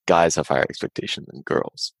experience. Guys have higher expectations than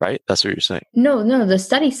girls, right? That's what you're saying. No. The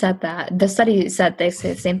study said that. The study said the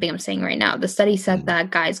same thing I'm saying right now. The study said that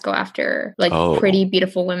guys go after like pretty,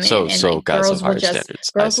 beautiful women. So like, guys have higher standards.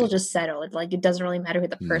 Girls will just settle. Like, it doesn't really matter who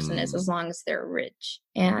the person is as long as they're rich.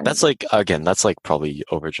 And that's like probably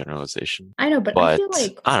overgeneralization. I know, but I feel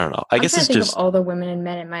like I don't know. I guess it's just of all the women and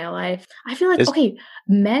men in my life. I feel like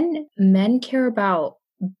men care about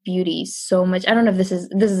beauty so much. I don't know if this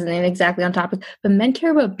isn't exactly on topic, but men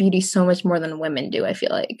care about beauty so much more than women do. I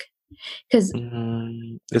feel like because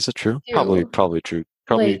is it true? Probably true.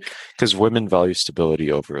 Probably because women value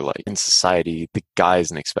stability over like in society. The guy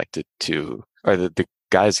isn't expected to, or the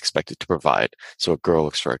guy is expected to provide. So a girl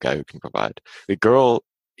looks for a guy who can provide. The girl,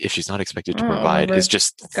 if she's not expected to provide, is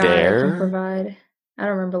just there. Provide. I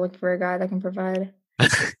don't remember looking for a guy that can provide.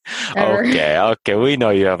 Okay. We know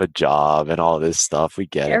you have a job and all this stuff. We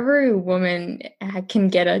get it. Every woman can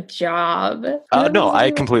get a job. No,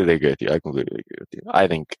 I completely agree with you. I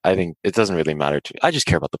think it doesn't really matter to me. I just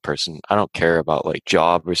care about the person. I don't care about like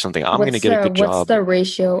job or something. I'm going to get a good job. What's the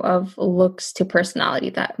ratio of looks to personality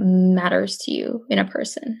that matters to you in a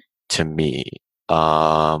person? To me,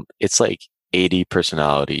 it's like 80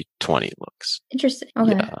 personality, 20 looks. Interesting.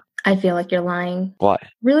 Okay. Yeah. I feel like you're lying. Why?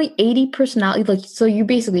 Really, 80 personality? Like, so you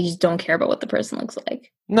basically just don't care about what the person looks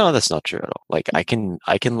like? No, that's not true at all. Like, I can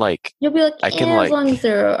like. You'll be like, as long as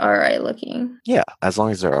they're all right looking. Yeah, as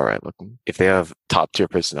long as they're all right looking. If they have top tier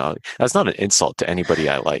personality, that's not an insult to anybody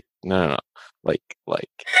I like. No. Like,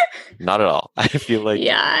 not at all. I feel like.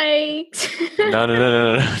 Yikes.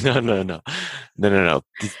 No.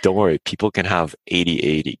 Don't worry. People can have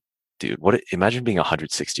 80-80. Dude, imagine being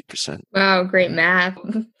 160%. Wow, great math.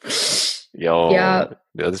 Yo, yeah,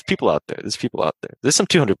 there's people out there. There's some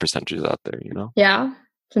 200%ers out there, you know? Yeah,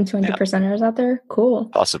 some 200%ers out there. Cool.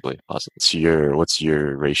 Possibly. What's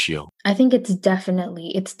your ratio? I think it's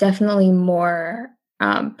definitely more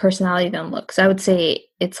personality than looks. I would say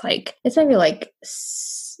it's maybe like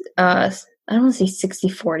I don't want to say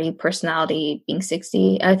 60-40 personality being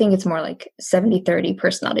 60. I think it's more like 70-30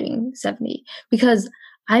 personality being 70, because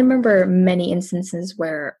I remember many instances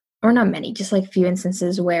where, or not many, just like a few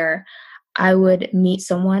instances where I would meet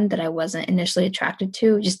someone that I wasn't initially attracted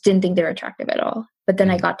to, just didn't think they were attractive at all. But then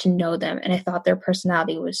I got to know them and I thought their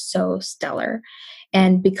personality was so stellar.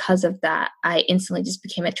 And because of that, I instantly just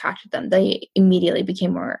became attracted to them. They immediately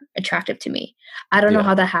became more attractive to me. I don't know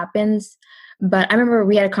how that happens, but I remember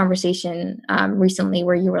we had a conversation recently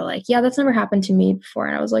where you were like, yeah, that's never happened to me before.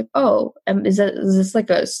 And I was like, oh, is this like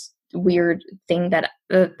a weird thing that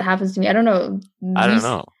happens to me? I don't know. I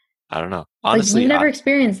don't know. Honestly, like, you've never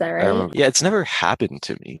experienced that, right? Yeah, it's never happened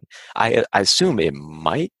to me. I assume it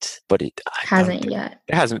might, but it hasn't yet.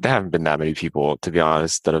 There haven't been that many people, to be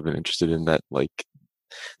honest, that have been interested in that. Like,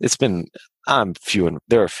 it's been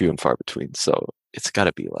there are few and far between. So it's got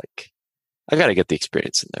to be like, I got to get the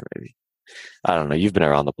experience in there. Maybe, I don't know. You've been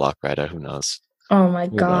around the block, right? Who knows? Oh my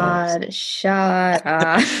God, shut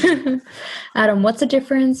up. Adam, what's the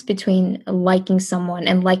difference between liking someone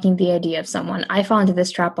and liking the idea of someone? I fall into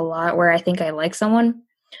this trap a lot where I think I like someone,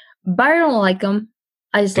 but I don't like them.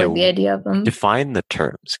 I just like the idea of them. Define the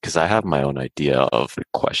terms, because I have my own idea of the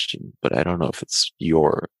question, but I don't know if it's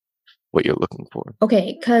what you're looking for.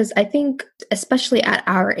 Okay, because I think especially at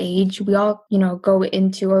our age, we all, go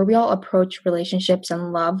into, or we all approach relationships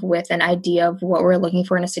and love with an idea of what we're looking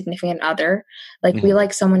for in a significant other. Like, we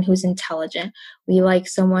like someone who's intelligent. We like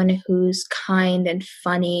someone who's kind and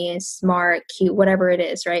funny and smart, cute, whatever it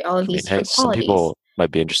is, right? All of these qualities. Some people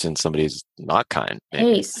might be interested in somebody who's not kind.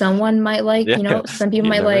 Maybe. Hey, someone might like, some people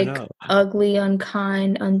might like ugly,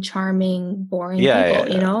 unkind, uncharming, boring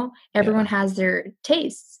people, Everyone has their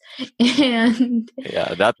tastes. And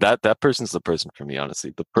that person's the person for me,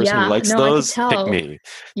 honestly. The person who likes those, pick me.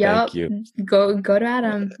 Thank you. Go to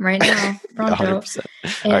Adam right now. Pronto. 100%.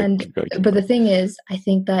 And but the thing is, I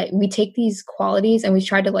think that we take these qualities and we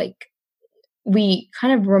try to we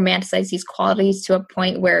kind of romanticize these qualities to a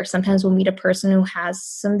point where sometimes we'll meet a person who has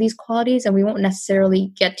some of these qualities and we won't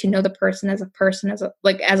necessarily get to know the person as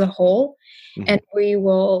a whole. Mm-hmm. And we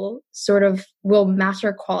will we'll match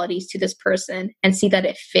our qualities to this person and see that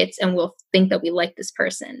it fits, and we'll think that we like this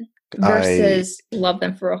person versus love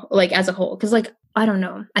them for as a whole. Because I don't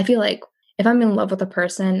know, I feel like if I'm in love with a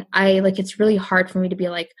person, it's really hard for me to be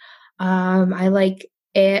like, I like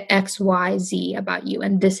XYZ about you,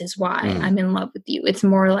 and this is why I'm in love with you. It's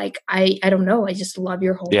more like I don't know, I just love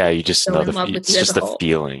your whole you just know it's just the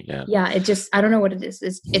feeling. It just, I don't know what it is.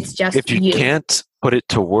 It's just, if you can't put it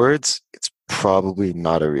to words, it's probably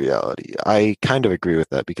not a reality. I kind of agree with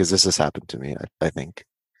that, because this has happened to me. I think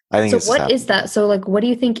so. What is that? So what do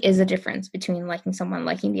you think is the difference between liking someone,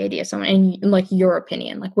 liking the idea of someone, and your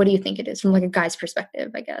opinion? What do you think it is from a guy's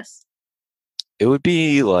perspective, I guess? It would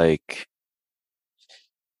be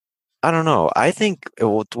I don't know. I think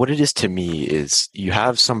what it is to me is you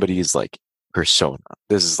have somebody's persona.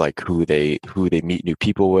 This is who they meet new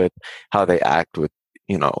people with, how they act with,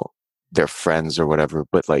 their friends or whatever.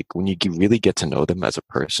 But when you really get to know them as a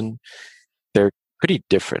person, they're pretty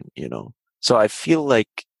different, So I feel I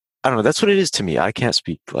don't know. That's what it is to me. I can't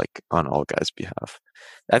speak on all guys' behalf.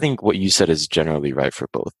 I think what you said is generally right for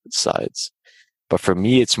both sides. But for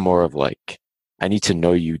me, it's more of I need to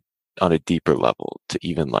know you on a deeper level to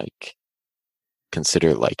even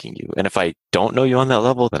consider liking you. And if I don't know you on that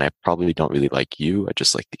level, then I probably don't really like you. I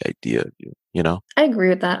just like the idea of you. you know? I agree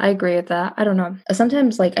with that. I don't know.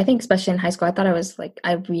 Sometimes, like, I think especially in high school, I thought I was like,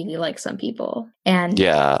 I really like some people. And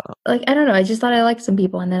yeah, like, I don't know. I just thought I liked some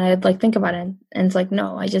people. And then I'd like think about it. And it's like,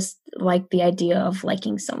 no, I just like the idea of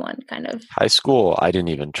liking someone kind of. high school, I didn't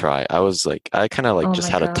even try. I was like, I kind of like just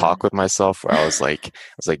had a talk with myself where I was like,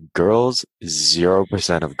 girls,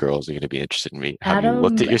 0% of girls are going to be interested in me. Have you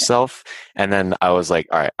looked at yourself? And then I was like,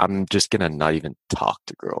 all right, I'm just going to not even talk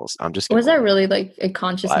to girls. I'm just. Was that really like a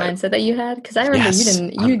conscious mindset that you had? Because I remember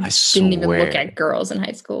you didn't even look at girls in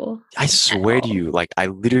high school. I swear to you, like I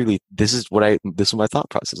literally, this is my thought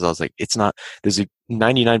process. I was like, there's a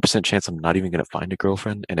 99% chance I'm not even going to find a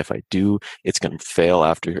girlfriend. And if I do, it's going to fail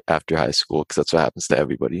after high school because that's what happens to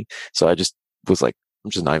everybody. So I just was like, I'm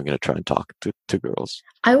just not even going to try and talk to girls.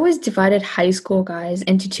 I always divided high school guys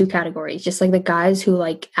into two categories, just like the guys who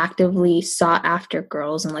like actively sought after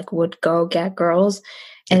girls and like would go get girls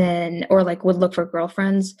and then, or like would look for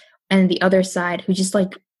girlfriends. And the other side who just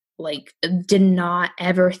like did not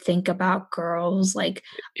ever think about girls, like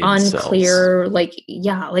incels. Unclear, like,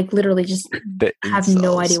 yeah, like literally just have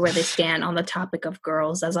no idea where they stand on the topic of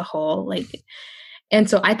girls as a whole. Like, and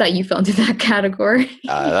so I thought you fell into that category.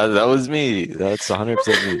 That was me. That's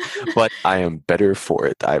 100% me. But I am better for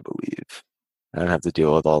it, I believe. I don't have to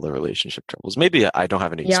deal with all the relationship troubles. Maybe I don't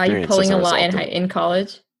have any experience. Yeah, you're pulling a lot in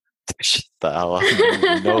college. Shut the hell up.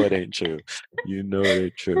 You know it ain't true.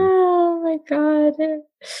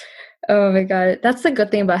 Oh my god. That's the good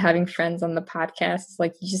thing about having friends on the podcast. It's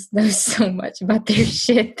like you just know so much about their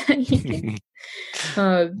shit that you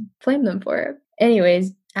can blame them for it.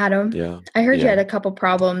 Anyways, Adam, I heard you had a couple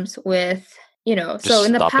problems with, just so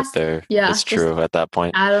in the past, there. It's true at that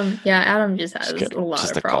point. Adam just has a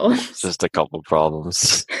lot of problems. Just a couple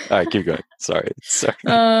problems. All right, keep going. Sorry.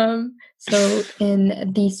 So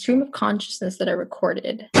in the stream of consciousness that I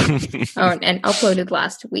recorded and uploaded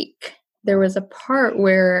last week, there was a part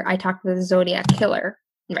where I talked about the Zodiac Killer,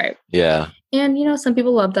 right? Yeah. And, some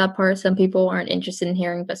people love that part. Some people aren't interested in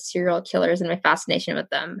hearing about serial killers and my fascination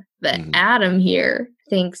with them. But Adam here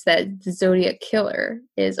thinks that the Zodiac Killer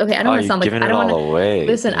is... Okay, I don't want to sound like... I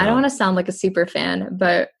don't want to sound like a super fan,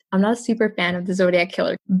 but I'm not a super fan of the Zodiac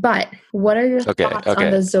Killer. But what are your thoughts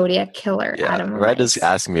on the Zodiac Killer, Adam? Red is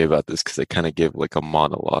asking me about this because I kind of give like a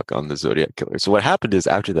monologue on the Zodiac Killer. So what happened is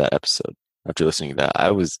after that episode, after listening to that,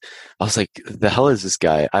 I was like, the hell is this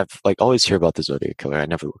guy? I've like always hear about the Zodiac Killer. I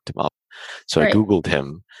never looked him up. So I Googled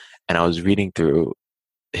him and I was reading through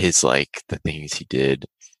his like the things he did.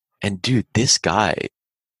 And dude, this guy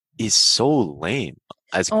is so lame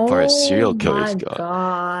as far as serial killers go.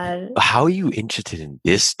 God. How are you interested in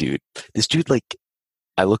this dude? This dude, like,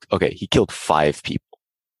 he killed 5 people.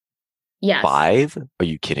 Yes. 5? Are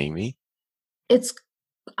you kidding me?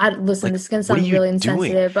 Listen, this is going to sound really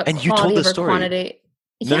insensitive, but and you told the story. Quantity.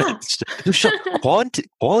 No,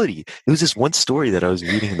 quality. It was this one story that I was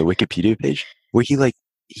reading in the Wikipedia page where he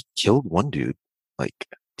killed one dude. Like,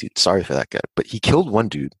 dude, sorry for that guy, but he killed one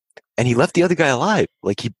dude and he left the other guy alive.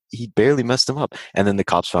 Like he barely messed him up. And then the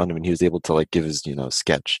cops found him and he was able to like give his,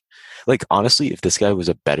 sketch. Like, honestly, if this guy was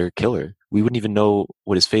a better killer, we wouldn't even know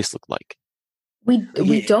what his face looked like.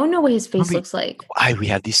 We don't know what his face looks like. Why? We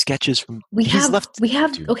have these sketches from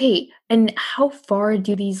okay, and how far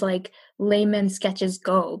do these like layman sketches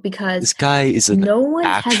go? Because this guy is an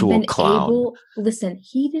actual clown. Listen,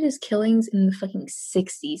 he did his killings in the fucking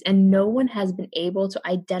 60s and no one has been able to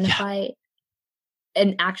identify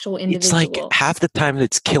an actual individual. It's like half the time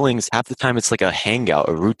it's killings, half the time it's like a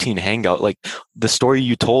routine hangout. Like the story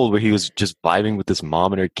you told where he was just vibing with this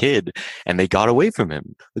mom and her kid and they got away from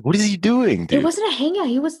him. Like, what is he doing, dude? It wasn't a hangout.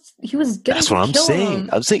 He was That's what I'm saying.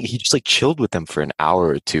 I'm saying he just like chilled with them for an hour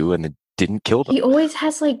or two and then didn't kill them. He always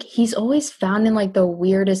has he's always found in like the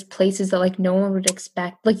weirdest places that like no one would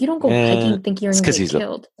expect. Like you don't go hiking thinking you're gonna get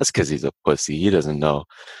killed. That's because he's a pussy. He doesn't know.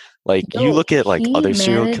 Like, you look at, like, other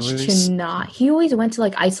serial killers. He always went to,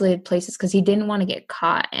 like, isolated places because he didn't want to get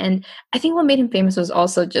caught. And I think what made him famous was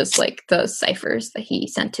also just, like, the ciphers that he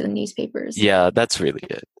sent to the newspapers. Yeah, that's really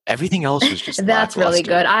it. Everything else was just That's really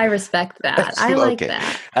good. I respect that. I like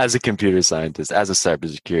that. As a computer scientist, as a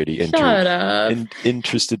cybersecurity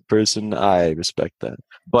interested person, I respect that.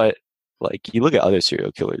 But, like, you look at other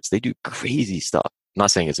serial killers, they do crazy stuff. I'm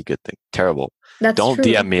not saying it's a good thing. Terrible. Don't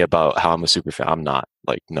DM me about how I'm a super fan. I'm not.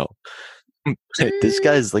 Like, no. This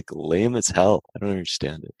guy's like lame as hell. I don't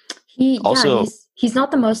understand it. He's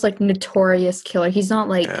not the most like notorious killer. He's not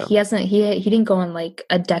like he didn't go on like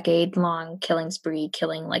a decade long killing spree,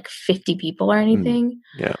 killing like 50 people or anything.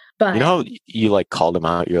 Yeah. But you know how you like called him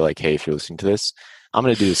out? You're like, hey, if you're listening to this, I'm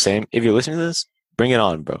gonna do the same. If you're listening to this, Bring it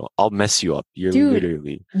on, bro. I'll mess you up. You're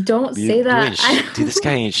literally. Don't say that. Dude, this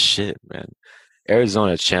guy ain't shit, man.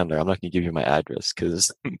 Arizona, Chandler. I'm not gonna give you my address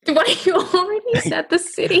because. Why you already said the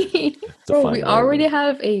city? Bro, we already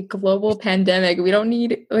have a global pandemic. We don't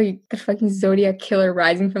need like the fucking Zodiac killer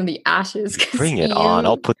rising from the ashes. Bring it on.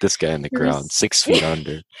 I'll put this guy in the ground, 6 feet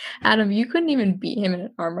under. Adam, you couldn't even beat him in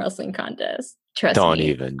an arm wrestling contest. Trust me. Don't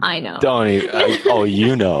even. I know. Don't even.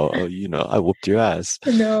 You know. I whooped your ass.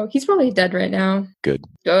 No, he's probably dead right now. Good.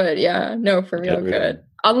 Yeah. No, for real, good.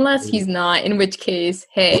 Unless he's not, in which case,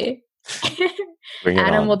 hey.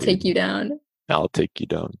 Adam will take you down. I'll take you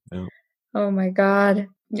down. Yeah. Oh my god.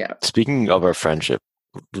 Yeah. Speaking of our friendship,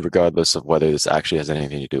 regardless of whether this actually has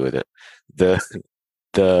anything to do with it,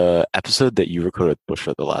 the episode that you recorded with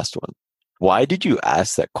Bushra, the last one, why did you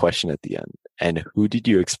ask that question at the end? And who did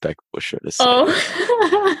you expect Bushra to say? Oh.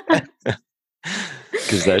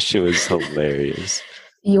 Because that shit was hilarious.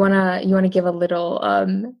 You wanna give a little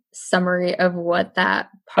summary of what that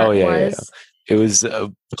part was? Yeah. It was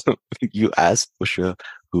you asked Bushra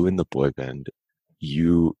who in the boy band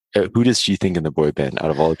who does she think in the boy band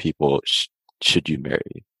out of all the people should you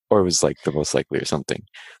marry, or it was like the most likely or something.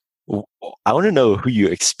 I want to know who you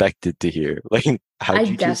expected to hear. Like, I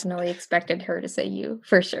definitely expected her to say you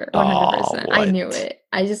for sure, 100%. I knew it.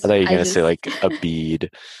 I thought you were gonna say like Abid.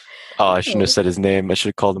 Oh, I shouldn't have said his name. I should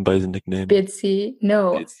have called him by his nickname. Bitsy.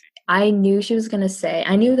 No, Bitsy. I knew she was gonna say.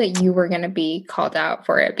 I knew that you were gonna be called out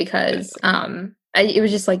for it because it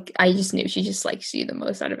was just like I just knew she just likes you the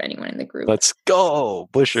most out of anyone in the group. Let's go,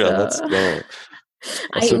 Bushra. Let's go.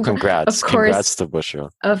 Also, congrats. Congrats to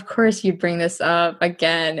Bushra. Of course, you bring this up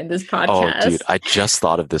again in this podcast. Oh, dude, I just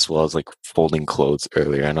thought of this while I was like folding clothes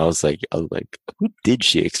earlier, and I was like, who did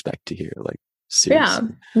she expect to hear? Like, seriously.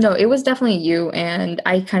 Yeah, no, it was definitely you, and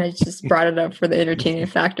I kind of just brought it up for the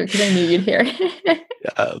entertainment factor because I knew you'd hear it.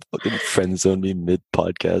 Yeah, fucking friend zone me mid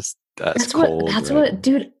podcast. That's cold. That's what,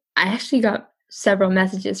 dude. I actually got several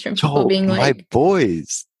messages from people being like, "My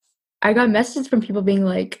boys." I got messages from people being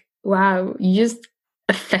like, "Wow, you just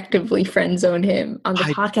effectively friend zoned him on the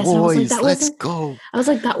podcast." Boys, and let's go. I was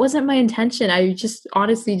like, that wasn't my intention. I just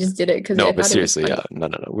honestly just did it because but seriously, no.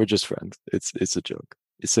 We're just friends. It's a joke.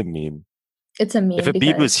 It's a meme. It's a meme. If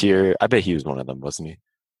Abid was here, I bet he was one of them, wasn't he?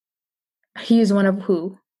 He was one of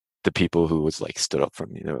who? The people who was like stood up for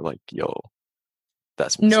me. They were like, "Yo,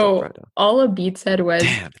 that's no." Right now. All Abid said was,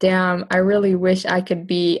 "Damn, I really wish I could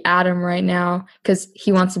be Adam right now because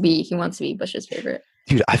he wants to be Bush's favorite."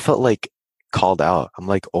 Dude, I felt like called out. I'm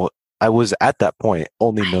like, I was at that point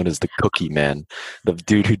only known as the Cookie Man, the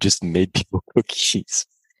dude who just made people cookies.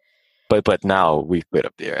 But now we've put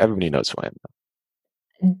up there. Everybody knows who I am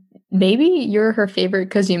now. Maybe you're her favorite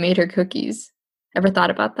because you made her cookies. Ever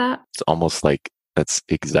thought about that? It's almost like that's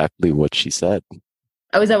exactly what she said.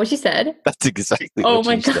 Oh, is that what she said? That's exactly what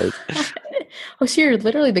she said. Oh, so you're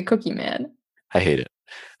literally the Cookie Man. I hate it.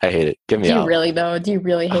 Get me out. Do you really, though? Do you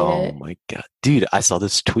really hate it? Oh, my God. Dude, I saw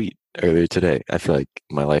this tweet earlier today. I feel like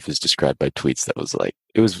my life is described by tweets that was like,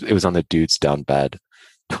 it was on the Dudes Down Bad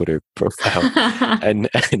Twitter profile. and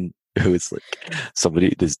it was like,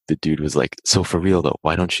 the dude was like, so for real, though,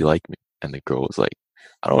 why don't you like me? And the girl was like,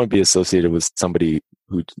 I don't want to be associated with somebody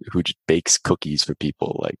who bakes cookies for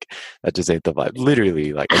people. Like, that just ain't the vibe.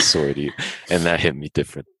 Literally, like, I swear to you. And that hit me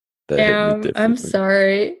different. I'm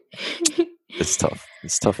sorry. It's tough.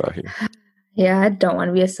 It's tough out here. Yeah, I don't want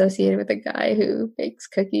to be associated with a guy who bakes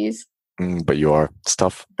cookies. But you are. It's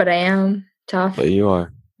tough. But I am. Tough. But you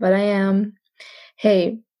are. But I am.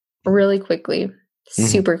 Hey, really quickly,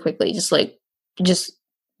 super quickly, you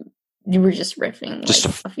were just riffing. Just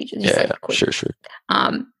like, a feature. Yeah, like, sure.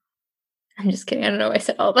 I'm just kidding. I don't know why I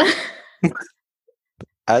said all that.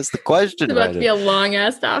 Ask the question. It's about to be a long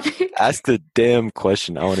ass topic. Ask the damn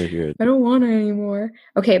question. I want to hear it. I don't want it anymore.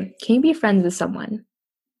 Okay, can you be friends with someone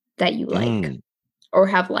that you like or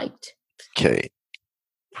have liked? Okay,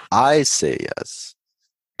 I say yes.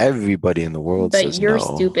 Everybody in the world says no. But you're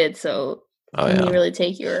stupid, so can we really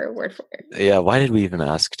take your word for it? Yeah, why did we even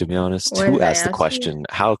ask, to be honest? Who asked the question? You?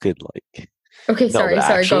 How could, like... Okay, sorry,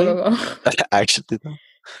 go. Actually, though,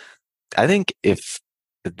 I think if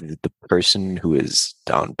the person who is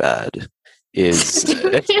down bad is...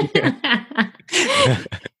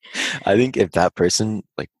 I think if that person,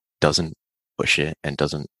 like, doesn't push it and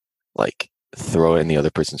doesn't, like, throw it in the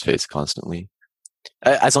other person's face constantly...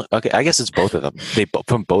 I guess it's both of them.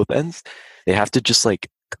 From both ends, they have to just, like,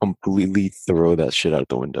 completely throw that shit out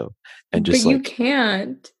the window and just you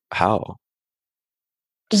can't. How?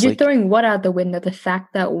 You're throwing what out the window? The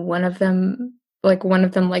fact that one of them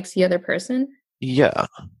likes the other person? Yeah.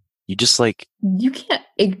 You just like... You can't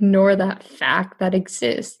ignore that fact that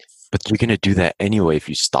exists. But you're gonna do that anyway if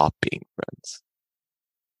you stop being friends.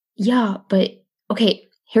 Yeah, but okay,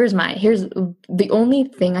 here's the only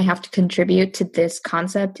thing I have to contribute to this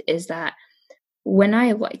concept is that when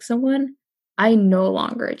I like someone, I no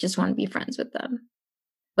longer just want to be friends with them.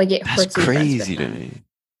 Like it hurts to be friends with them. To me.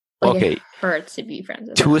 Like okay, it hurts to be friends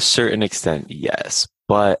with them. To a certain extent, yes.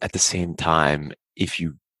 But at the same time, if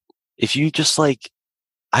you just like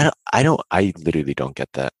I literally don't get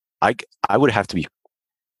that. I would have to be,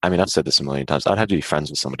 I mean, I've said this a million times. I'd have to be friends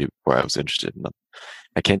with somebody before I was interested in them.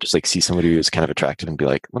 I can't just like see somebody who's kind of attractive and be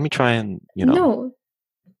like, let me try and, you know.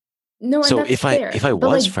 No. So if I was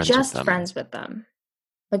like, friends just with them, friends with them,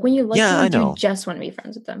 like when you like them, you just want to be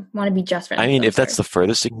friends with them. Want to be just friends. I mean, if that's the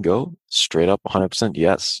furthest it can go, straight up, 100%,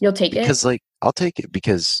 yes. You'll take it because like I'll take it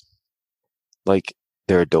because like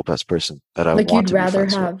they're a dope ass person that I want to be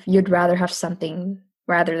friends with. You'd rather have something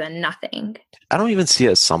rather than nothing. I don't even see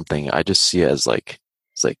it as something. I just see it as like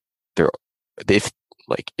it's like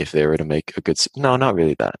if they were to make a good no, not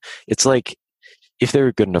really that. It's like if they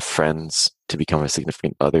were good enough friends to become a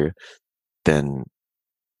significant other, then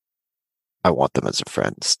I want them as a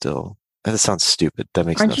friend still. That sounds stupid. That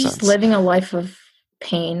makes no sense. Aren't you just living a life of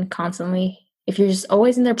pain constantly? If you're just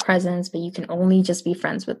always in their presence, but you can only just be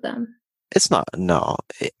friends with them. It's not. No.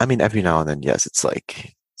 I mean, every now and then, yes, it's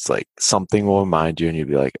like something will remind you and you'll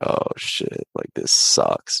be like, oh shit, like this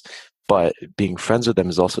sucks. But being friends with them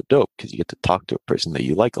is also dope because you get to talk to a person that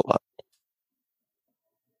you like a lot.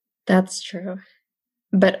 That's true.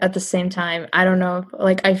 But at the same time, I don't know.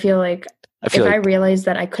 Like, I feel like I realized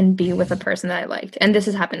that I couldn't be with a person that I liked, and this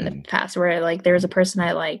has happened in the past where like there was a person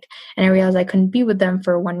I liked and I realized I couldn't be with them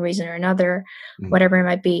for one reason or another, whatever it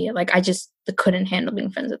might be. Like, I just couldn't handle being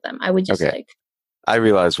friends with them. I would just like. I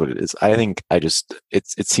realize what it is. I think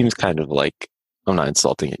it seems kind of like, I'm not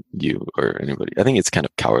insulting you or anybody. I think it's kind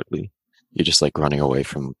of cowardly. You're just like running away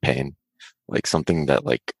from pain, like something that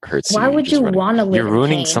like hurts. Why would you want to live You're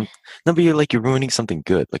ruining pain? No, but you're ruining something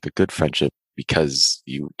good, like a good friendship, because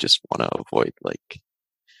you just want to avoid like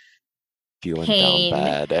feeling pain. Down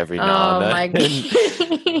bad every now and then. Oh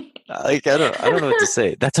my god! Like I don't know what to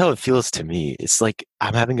say. That's how it feels to me. It's like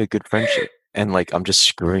I'm having a good friendship, and like I'm just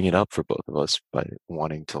screwing it up for both of us by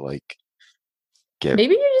wanting to like get.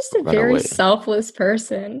 Maybe you're just a very selfless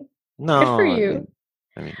person. No, good for you.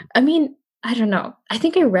 I mean, I don't know. I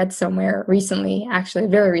think I read somewhere recently, actually,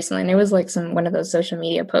 very recently, and it was like one of those social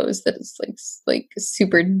media posts that is like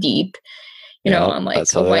super deep, you know, on like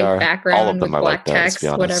a white background with black text,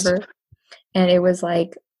 whatever. And it was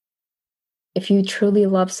like, if you truly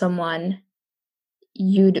love someone,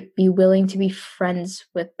 you'd be willing to be friends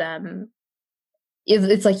with them.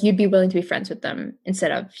 It's like you'd be willing to be friends with them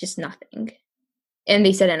instead of just nothing. And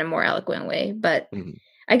they said it in a more eloquent way, but.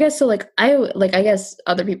 I guess so. Like I guess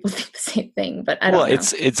other people think the same thing, but I don't know.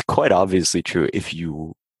 Well, it's quite obviously true. If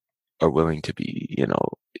you are willing to be, you know,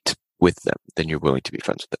 with them, then you're willing to be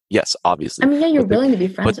friends with them. Yes, obviously. I mean, yeah, you're willing to be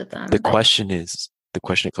friends with them. The question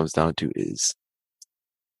it comes down to is,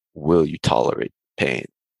 will you tolerate pain?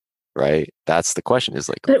 Right? That's the question. Is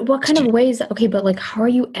like, but what kind of ways? Okay, but like, how are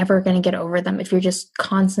you ever going to get over them if you're just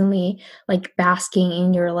constantly like basking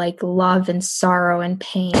in your like love and sorrow and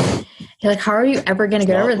pain? You're like, how are you ever going to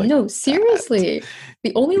get over them? No, seriously.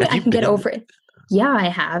 The only way I can get over it. Yeah, I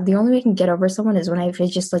have. The only way I can get over someone is when I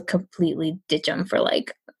just like completely ditch them for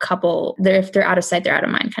like a couple. If they're out of sight, they're out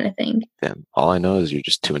of mind, kind of thing. Damn. All I know is you're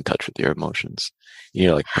just too in touch with your emotions. You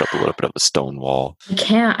know, like put up a little bit of a stone wall.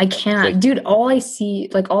 I can't, like, dude. All I see,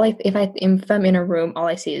 like, if I'm in a room, all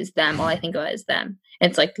I see is them. All I think of is them. And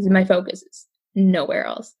it's like my focus is nowhere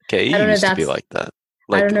else. Okay, you used to be like that.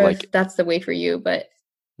 Like, I don't know if that's the way for you, but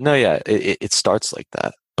no, yeah, it starts like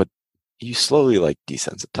that, but you slowly like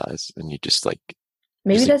desensitize, and you just like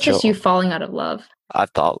maybe that's just you falling out of love. I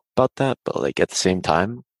thought about that, but like at the same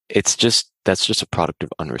time, that's just a product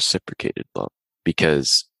of unreciprocated love,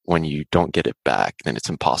 because when you don't get it back, then it's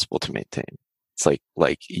impossible to maintain. It's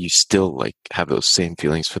like you still like have those same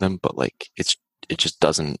feelings for them, but like it just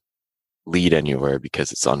doesn't lead anywhere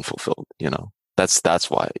because it's unfulfilled. You know, that's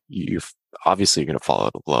why you're obviously going to fall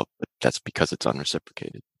out of love, but that's because it's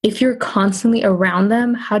unreciprocated. If you're constantly around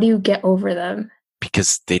them, how do you get over them?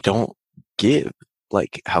 Because they don't give.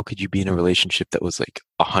 Like, how could you be in a relationship that was like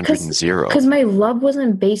 100 and 0? Because my love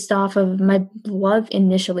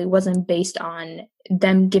initially wasn't based on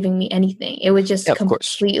them giving me anything. It was just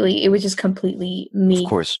completely me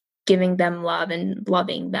giving them love and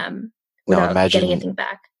loving them without getting anything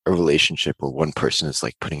back. A relationship where one person is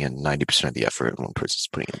like putting in 90% of the effort and one person is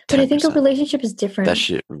putting in 10%. But I think a relationship is different. That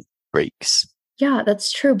shit breaks. Yeah,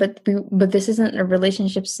 that's true. But this isn't a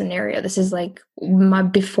relationship scenario. This is like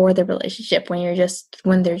before the relationship,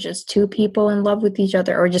 when there's just two people in love with each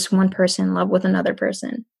other, or just one person in love with another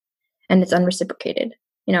person, and it's unreciprocated.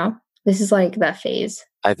 You know, this is like that phase.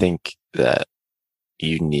 I think that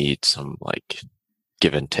you need some like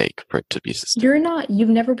give and take for it to be sustainable. You've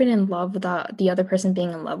never been in love without the other person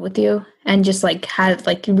being in love with you, and just like had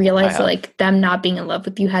like realized that, like, them not being in love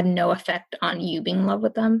with you had no effect on you being in love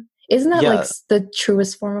with them. Isn't that like the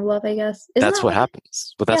truest form of love, I guess? That's what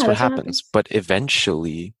happens. But that's what happens. But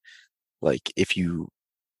eventually, like, if you,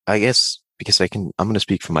 I guess, because I'm going to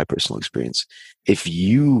speak from my personal experience. If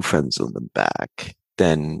you friend zone them back,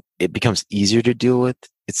 then it becomes easier to deal with.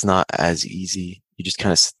 It's not as easy. You just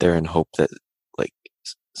kind of sit there and hope that like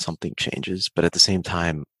something changes. But at the same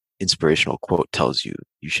time, inspirational quote tells you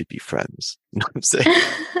should be friends. You know what I'm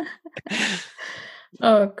saying?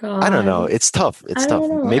 Oh God. I don't know. It's tough. It's tough.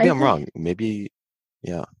 Maybe I'm wrong. Maybe,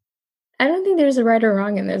 yeah. I don't think there's a right or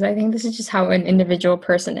wrong in this. I think this is just how an individual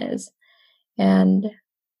person is. And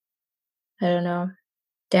I don't know.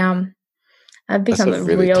 Damn. I've become a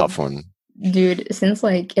really tough one. Dude, since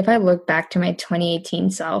like, if I look back to my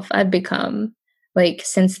 2018 self,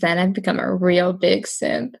 since then I've become a real big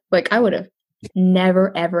simp. Like, I would have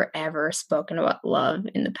never, ever, ever spoken about love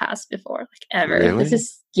in the past before. Like, ever. Really?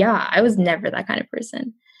 I was never that kind of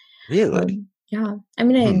person. Really? Yeah. I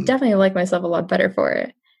mean, I definitely like myself a lot better for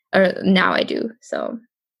it. Or now I do. So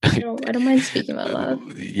I don't mind speaking about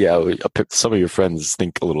love. Yeah, some of your friends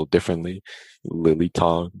think a little differently. Lily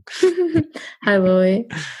Tong. Hi, Lily.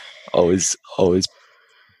 Always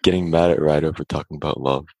getting mad at Ryder for talking about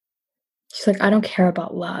love. She's like, I don't care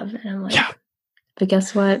about love. And I'm like, yeah. But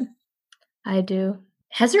guess what? I do.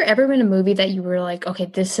 Has there ever been a movie that you were like, okay,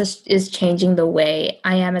 this is changing the way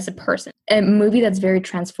I am as a person? A movie that's very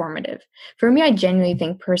transformative. For me, I genuinely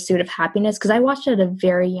think Pursuit of Happiness, because I watched it at a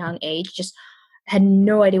very young age, just had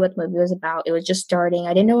no idea what the movie was about. It was just starting.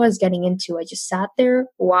 I didn't know what I was getting into. I just sat there,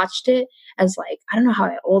 watched it as like, I don't know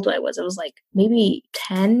how old I was. It was like maybe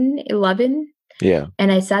 10, 11. Yeah.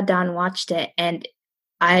 And I sat down and watched it, and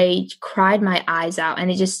I cried my eyes out,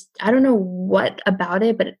 and I don't know what about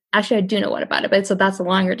it, but actually I do know what about it, but so that's a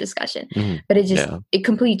longer discussion. Mm-hmm. But it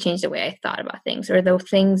completely changed the way I thought about things, or the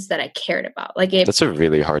things that I cared about. Like, that's a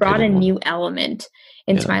really hard brought a new element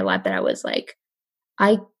into my life that I was like,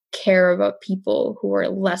 I care about people who are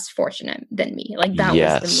less fortunate than me. Like, that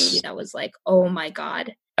was the movie that was like, oh my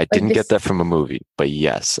God. I didn't get that from a movie, but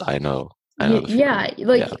yes, I know.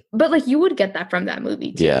 But like, you would get that from that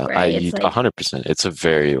movie too, right? It's 100%. It's a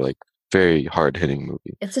very very hard hitting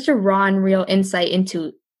movie. It's such a raw and real insight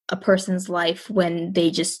into a person's life when they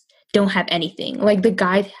just don't have anything. Like, the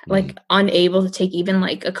guy, like, unable to take even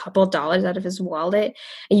like a couple of dollars out of his wallet,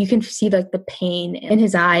 and you can see like the pain in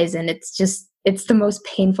his eyes, and it's the most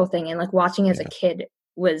painful thing. And like, watching as a kid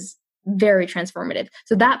was very transformative.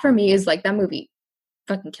 So that for me is like, that movie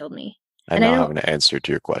fucking killed me. I now have an answer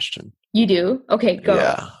to your question. You do? Okay, go.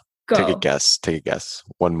 Yeah. Go. Take a guess.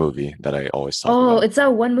 One movie that I always talk about. Oh, it's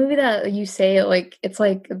that one movie that you say, like, it's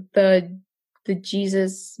like the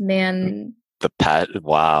Jesus man.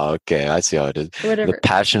 Wow, okay, I see how it is. Whatever. The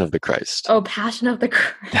Passion of the Christ. Oh, Passion of the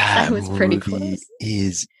Christ. That was pretty close.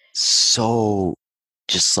 Is so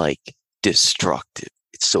just like destructive.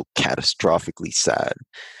 It's so catastrophically sad.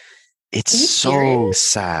 It's so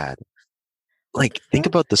sad. Like, think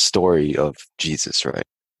about the story of Jesus, right?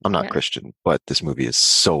 I'm not Christian, but this movie is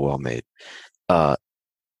so well made.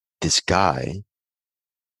 This guy,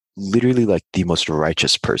 literally like the most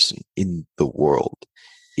righteous person in the world,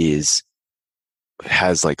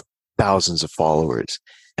 has like thousands of followers,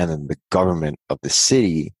 and then the government of the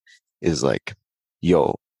city is like,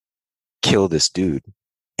 yo, kill this dude.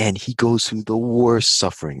 And he goes through the worst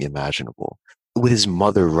suffering imaginable, with his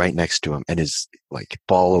mother right next to him and his like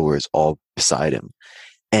followers all beside him,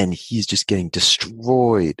 and he's just getting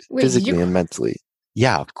destroyed physically and mentally.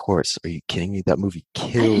 Yeah, of course. Are you kidding me? That movie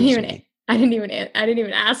kills me. I didn't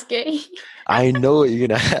even ask it. I know what you're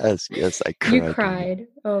gonna ask. Yes, I cried. You cried.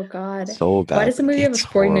 Oh God. So bad. Why does the movie have a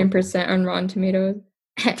 49% on Rotten Tomatoes?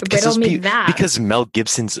 Riddle me that. Because Mel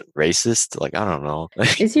Gibson's racist. Like, I don't know.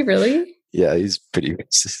 Is he really? Yeah, he's pretty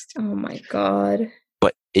racist. Oh my God.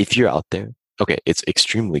 But if you're out there, okay, it's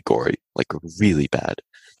extremely gory, like really bad.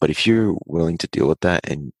 But if you're willing to deal with that,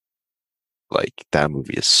 and like, that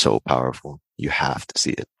movie is so powerful, you have to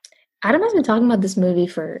see it. Adam has been talking about this movie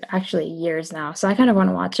for actually years now, so I kind of want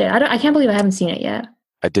to watch it. I can't believe I haven't seen it yet.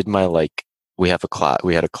 I did my we had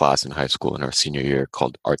a class in high school in our senior year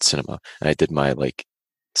called art cinema, and I did my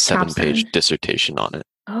 7-page dissertation on it.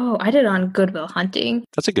 Oh, I did it on Good Will Hunting.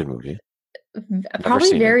 That's a good movie.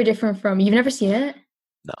 Probably very different from. You've never seen it?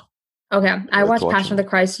 No. Okay, I watched Passion of the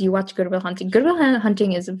Christ. You watch Good Will Hunting. Good Will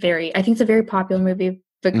Hunting is I think it's a very popular movie,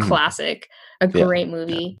 but classic, a great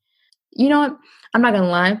movie. Yeah. You know what? I'm not gonna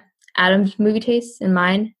lie. Adam's movie tastes and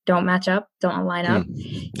mine don't match up, don't line up.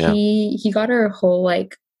 Yeah. He got our whole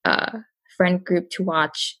friend group to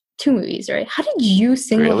watch 2 movies, right? How did you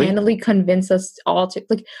single-handedly convince us all to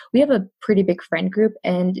we have a pretty big friend group,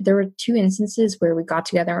 and there were 2 instances where we got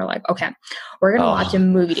together and we're like, okay, we're gonna watch a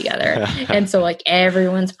movie together. And so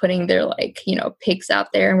everyone's putting their picks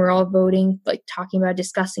out there, and we're all voting, talking about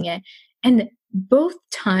discussing it. And both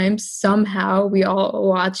times somehow we all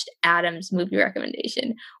watched Adam's movie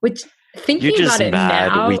recommendation, which thinking You're just about it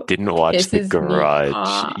mad now, we didn't watch The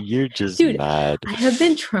Garage. You're just mad. I have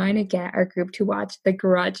been trying to get our group to watch The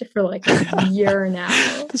Garage for a year now.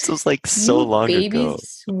 This was so long ago.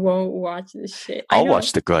 Babies won't watch this shit. I'll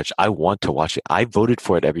watch The Grudge. I want to watch it. I voted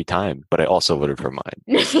for it every time, but I also voted for mine.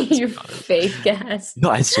 You fake ass. No,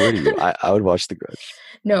 I swear to you, I would watch The Grudge.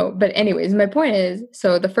 No, but anyways, my point is,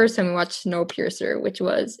 so the first time we watched Snowpiercer, which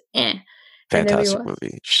was fantastic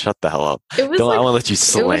movie. Shut the hell up. I want to let you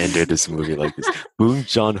slander this movie like this. Bong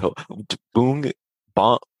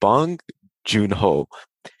Joon-ho.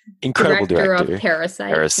 Incredible director of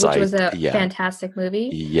Parasite, which was a fantastic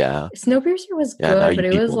movie. Yeah. Snowpiercer was good, but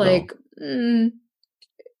it was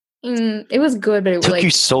it was good, but it took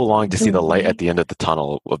you so long to see the light at the end of the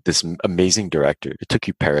tunnel of this amazing director. It took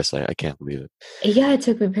you Parasite. I can't believe it. Yeah, it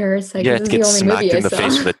took me Parasite. Yeah, to get smacked in the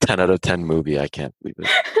face with a 10 out of 10 movie. I can't believe it.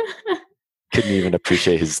 Couldn't even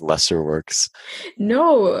appreciate his lesser works.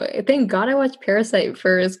 No, thank God I watched Parasite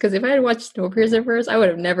first, because if I had watched Snowpiercer first, I would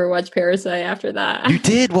have never watched Parasite after that. You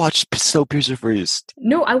did watch Snowpiercer first.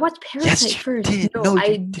 No, I watched Parasite first. Did. No,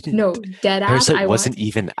 I didn't. No, dead ass. Parasite wasn't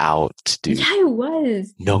even out, dude. Yeah, it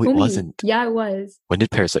was. No, it wasn't. Yeah, it was. When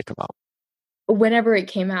did Parasite come out? Whenever it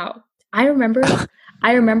came out. I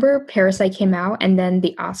remember Parasite came out, and then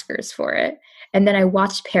the Oscars for it. And then I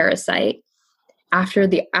watched Parasite after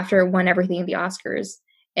it won everything in the Oscars,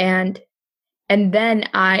 and then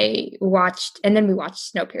we watched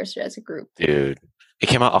Snowpiercer as a group. Dude, it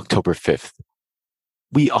came out October 5th.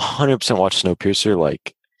 We 100% watched Snowpiercer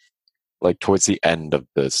like towards the end of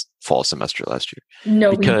this fall semester last year. No,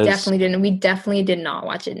 we definitely didn't. We definitely did not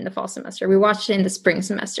watch it in the fall semester. We watched it in the spring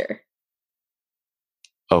semester.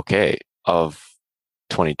 Okay, of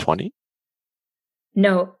 2020.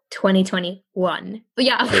 No, 2021. But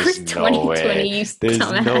yeah, of course, 2020. You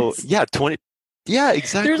dumbass. Yeah, 20. Yeah,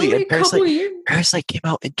 exactly. There's only a couple years. Parasite came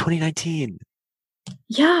out in 2019.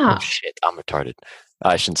 Yeah. Oh, shit, I'm retarded.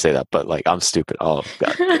 I shouldn't say that, but I'm stupid. Oh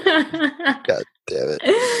God. God damn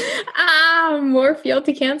it. More field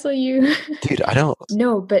to cancel you. Dude, I don't.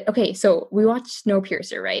 No, but okay. So we watched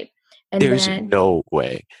Snowpiercer, right? And there's no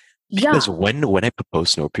way. Because when I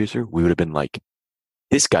proposed Snowpiercer, we would have been like,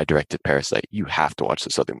 this guy directed Parasite. You have to watch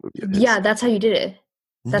this other movie of his. Yeah, that's how you did it.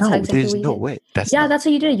 That's how exactly there's no way. That's how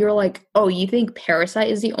you did it. You're like, oh, you think Parasite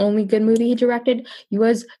is the only good movie he directed? You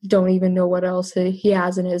guys don't even know what else he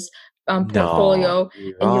has in his portfolio.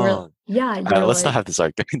 No, let's not have this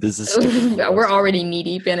argument. This is we're already knee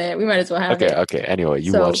deep in it. We might as well have it. Okay. Anyway,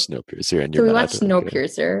 you watched Snowpiercer, and we watched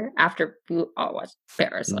Snowpiercer after we all watched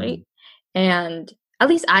Parasite, and at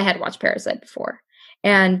least I had watched Parasite before.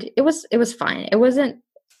 And it was fine. It wasn't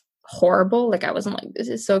horrible. I wasn't like, this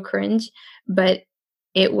is so cringe, but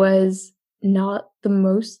it was not the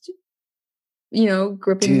most,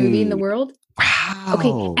 gripping movie in the world. Wow.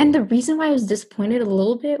 Okay. And the reason why I was disappointed a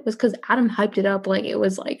little bit was because Adam hyped it up like it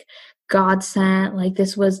was God sent,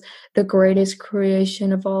 this was the greatest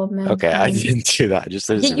creation of all mankind. Okay, I didn't do that. Just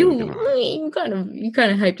you kind of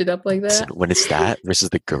hyped it up like that. So when it's that versus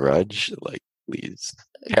The Grudge, please.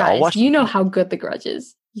 Guys, you know how good The Grudge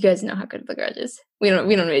is. You guys know how good The Grudge is. We don't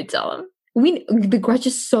need to tell them. The Grudge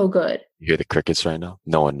is so good. You hear the crickets right now?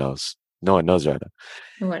 No one knows. No one knows right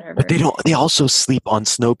now. Whatever. But they also sleep on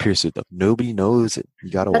Snowpiercer though. Nobody knows it.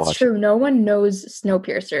 You gotta watch it. That's true. No one knows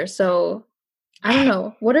Snowpiercer. So I don't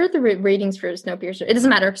know. What are the ratings for Snowpiercer? It doesn't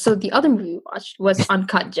matter. So the other movie we watched was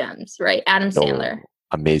Uncut Gems, right? Adam Sandler.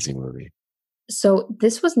 Amazing movie. So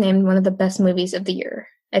this was named one of the best movies of the year.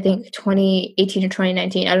 I think 2018 or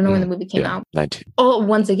 2019. I don't know when the movie came out. 19. Oh,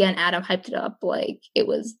 once again, Adam hyped it up like it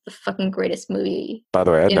was the fucking greatest movie. By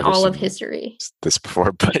the way, in all of history. This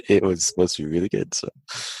before, but it was supposed to be really good. So,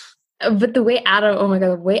 but the way Adam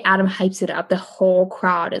hypes it up, the whole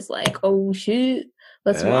crowd is like, "Oh shit,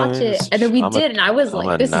 let's watch it!" And then we did, and I was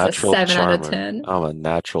like, "This is a 7 out of 10." I'm a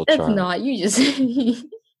natural That's charmer. not. You just.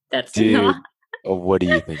 That's Dude, not. What do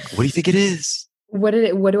you think? What do you think it is? What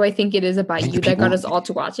do I think it is about you that got us all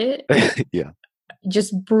to watch it? Yeah.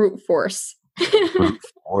 Just brute force. Brute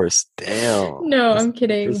Force. Damn. No, I'm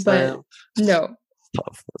kidding, but no.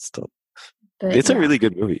 That's tough. But it's a really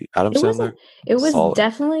good movie. Adam Sandler. It was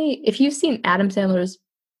definitely, if you've seen Adam Sandler's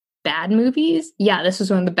bad movies, yeah, this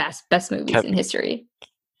was one of the best movies in history.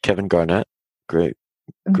 Kevin Garnett, great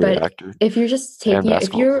actor. If you're just taking it,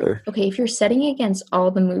 if you're setting against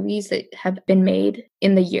all the movies that have been made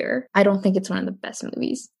in the year, I don't think it's one of the best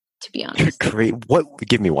movies, to be honest. Great. What?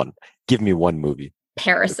 Give me one movie.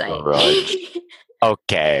 Parasite.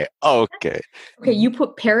 Okay. Okay, you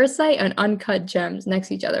put Parasite and Uncut Gems next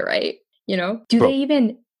to each other, right? You know, can they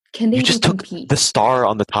even compete? Took the star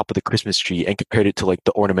on the top of the Christmas tree and compared it to like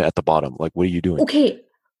the ornament at the bottom. Like, what are you doing? Okay,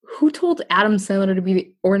 who told Adam Sandler to be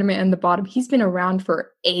the ornament at the bottom? He's been around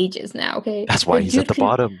for ages now. Okay, that's why he's at the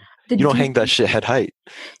bottom. You don't hang that shit head height.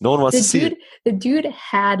 No one wants to see it. The dude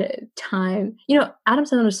had time. You know, Adam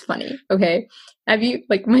Sandler's funny. Okay, have you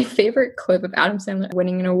like my favorite clip of Adam Sandler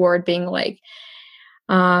winning an award being like,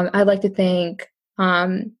 I'd like to thank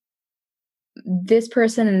this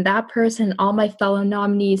person and that person, all my fellow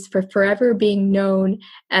nominees for forever being known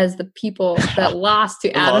as the people that lost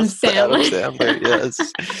to Adam Sandler. Yes.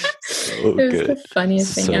 It was the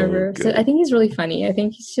funniest thing ever. So I think he's really funny. I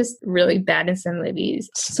think he's just really bad in some movies.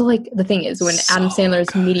 So like the thing is, when Adam Sandler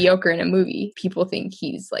is mediocre in a movie, people think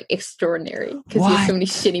he's like extraordinary because he has so many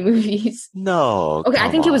shitty movies. No. Okay, I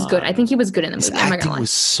think he was good. I think he was good in the movie. His acting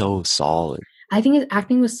was so solid. I think his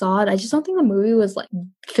acting was solid. I just don't think the movie was like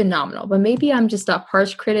phenomenal. But maybe I'm just a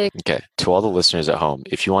harsh critic. Okay, to all the listeners at home,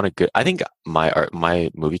 if you want a good, I think my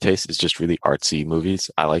movie taste is just really artsy movies.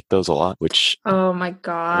 I like those a lot. Which oh my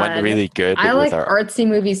god, went really good. I like artsy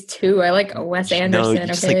movies too. I like Wes Anderson. No, you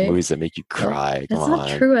just like movies that make you cry. That's not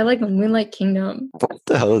true. I like Moonlight Kingdom. What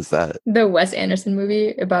the hell is that? The Wes Anderson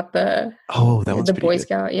movie about the Boy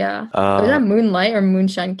Scout. Yeah, was that Moonlight or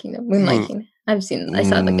Moonshine Kingdom? Moonlight Kingdom. I saw it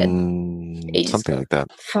like something like that.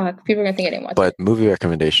 Fuck, people are gonna think I didn't watch it. But movie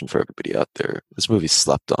recommendation for everybody out there. This movie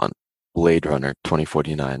slept on. Blade Runner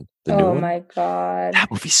 2049. The new one. Oh my god.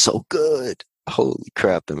 That movie's so good. Holy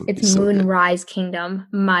crap, that movie's It's Moonrise Kingdom.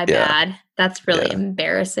 My bad. That's really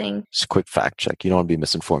embarrassing. Just a quick fact check. You don't want to be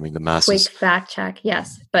misinforming the masses. Quick fact check,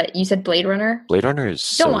 yes. But you said Blade Runner? Blade Runner is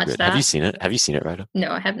so good. Don't watch that. Have you seen it? Have you seen it, Ryder?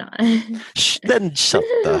 No, I have not. Then shut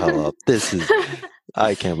the hell up.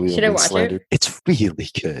 I can't believe Should I watch it? It's really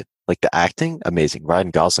good. Like the acting, amazing. Ryan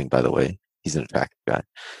Gosling, by the way, he's an attractive guy.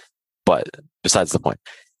 But besides the point,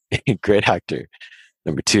 great actor.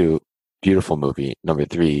 Number 2, beautiful movie. Number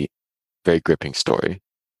 3, very gripping story.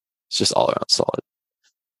 It's just all around solid.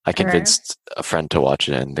 I convinced a friend to watch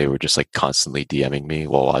it, and they were just like constantly DMing me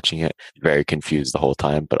while watching it. Very confused the whole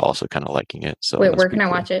time, but also kind of liking it. So wait, where can I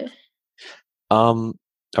watch it?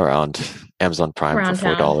 Around Amazon Prime for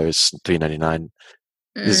 $4, $3.99.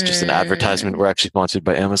 This is just an advertisement. We're actually sponsored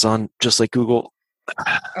by Amazon, just like Google.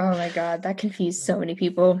 Oh my god, that confused so many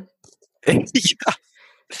people. Yeah. Do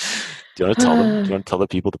you want to tell them? Do you want to tell the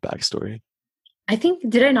people the backstory? I think,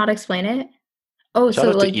 did I not explain it? Oh, shout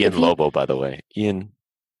out to Ian Lobo, by the way. Ian,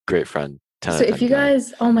 great friend. So if you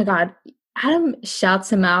guys, oh my god, Adam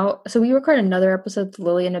shouts him out. So we record another episode with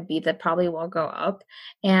Lily and a beat that probably won't go up,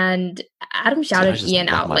 and Adam shouted Ian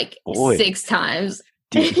out like 6 times.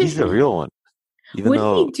 Dude, he's the real one.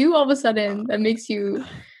 What did he do all of a sudden that makes you...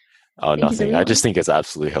 Oh, nothing. I just think it's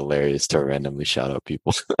absolutely hilarious to randomly shout out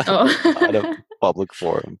people at a public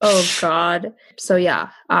forum. Oh, God. So, yeah,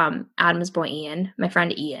 Adam's boy Ian, my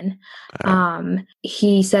friend Ian,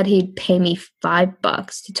 he said he'd pay me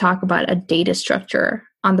 $5 to talk about a data structure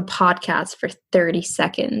on the podcast for 30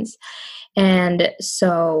 seconds. And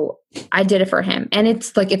so I did it for him. And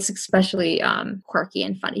it's especially quirky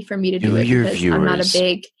and funny for me to do it because I'm not a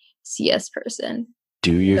big CS person.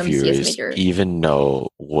 Do your viewers even know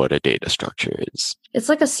what a data structure is? It's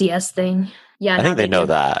like a CS thing. Yeah, I think they know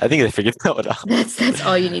that. I think they figured that out. That's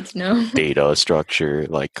all you need to know. Data structure,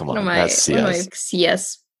 like, come on, that's CS. Am I a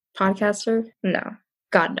CS podcaster? No,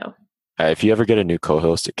 God no. If you ever get a new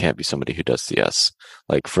co-host, it can't be somebody who does CS.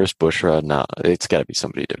 Like first Bushra, no, it's got to be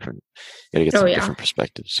somebody different. You got to get some different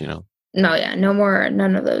perspectives, you know. No, yeah,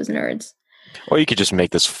 none of those nerds. Or you could just make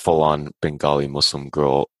this full-on Bengali Muslim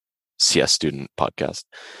girl CS student podcast.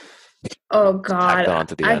 Oh God,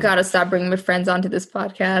 I gotta stop bringing my friends onto this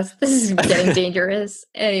podcast. This is getting dangerous.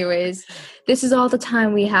 Anyways, this is all the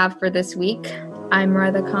time we have for this week. I'm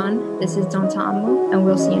Radha Khan. This is Don Tamu, and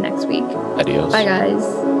we'll see you next week. Adios. Bye,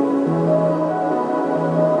 guys.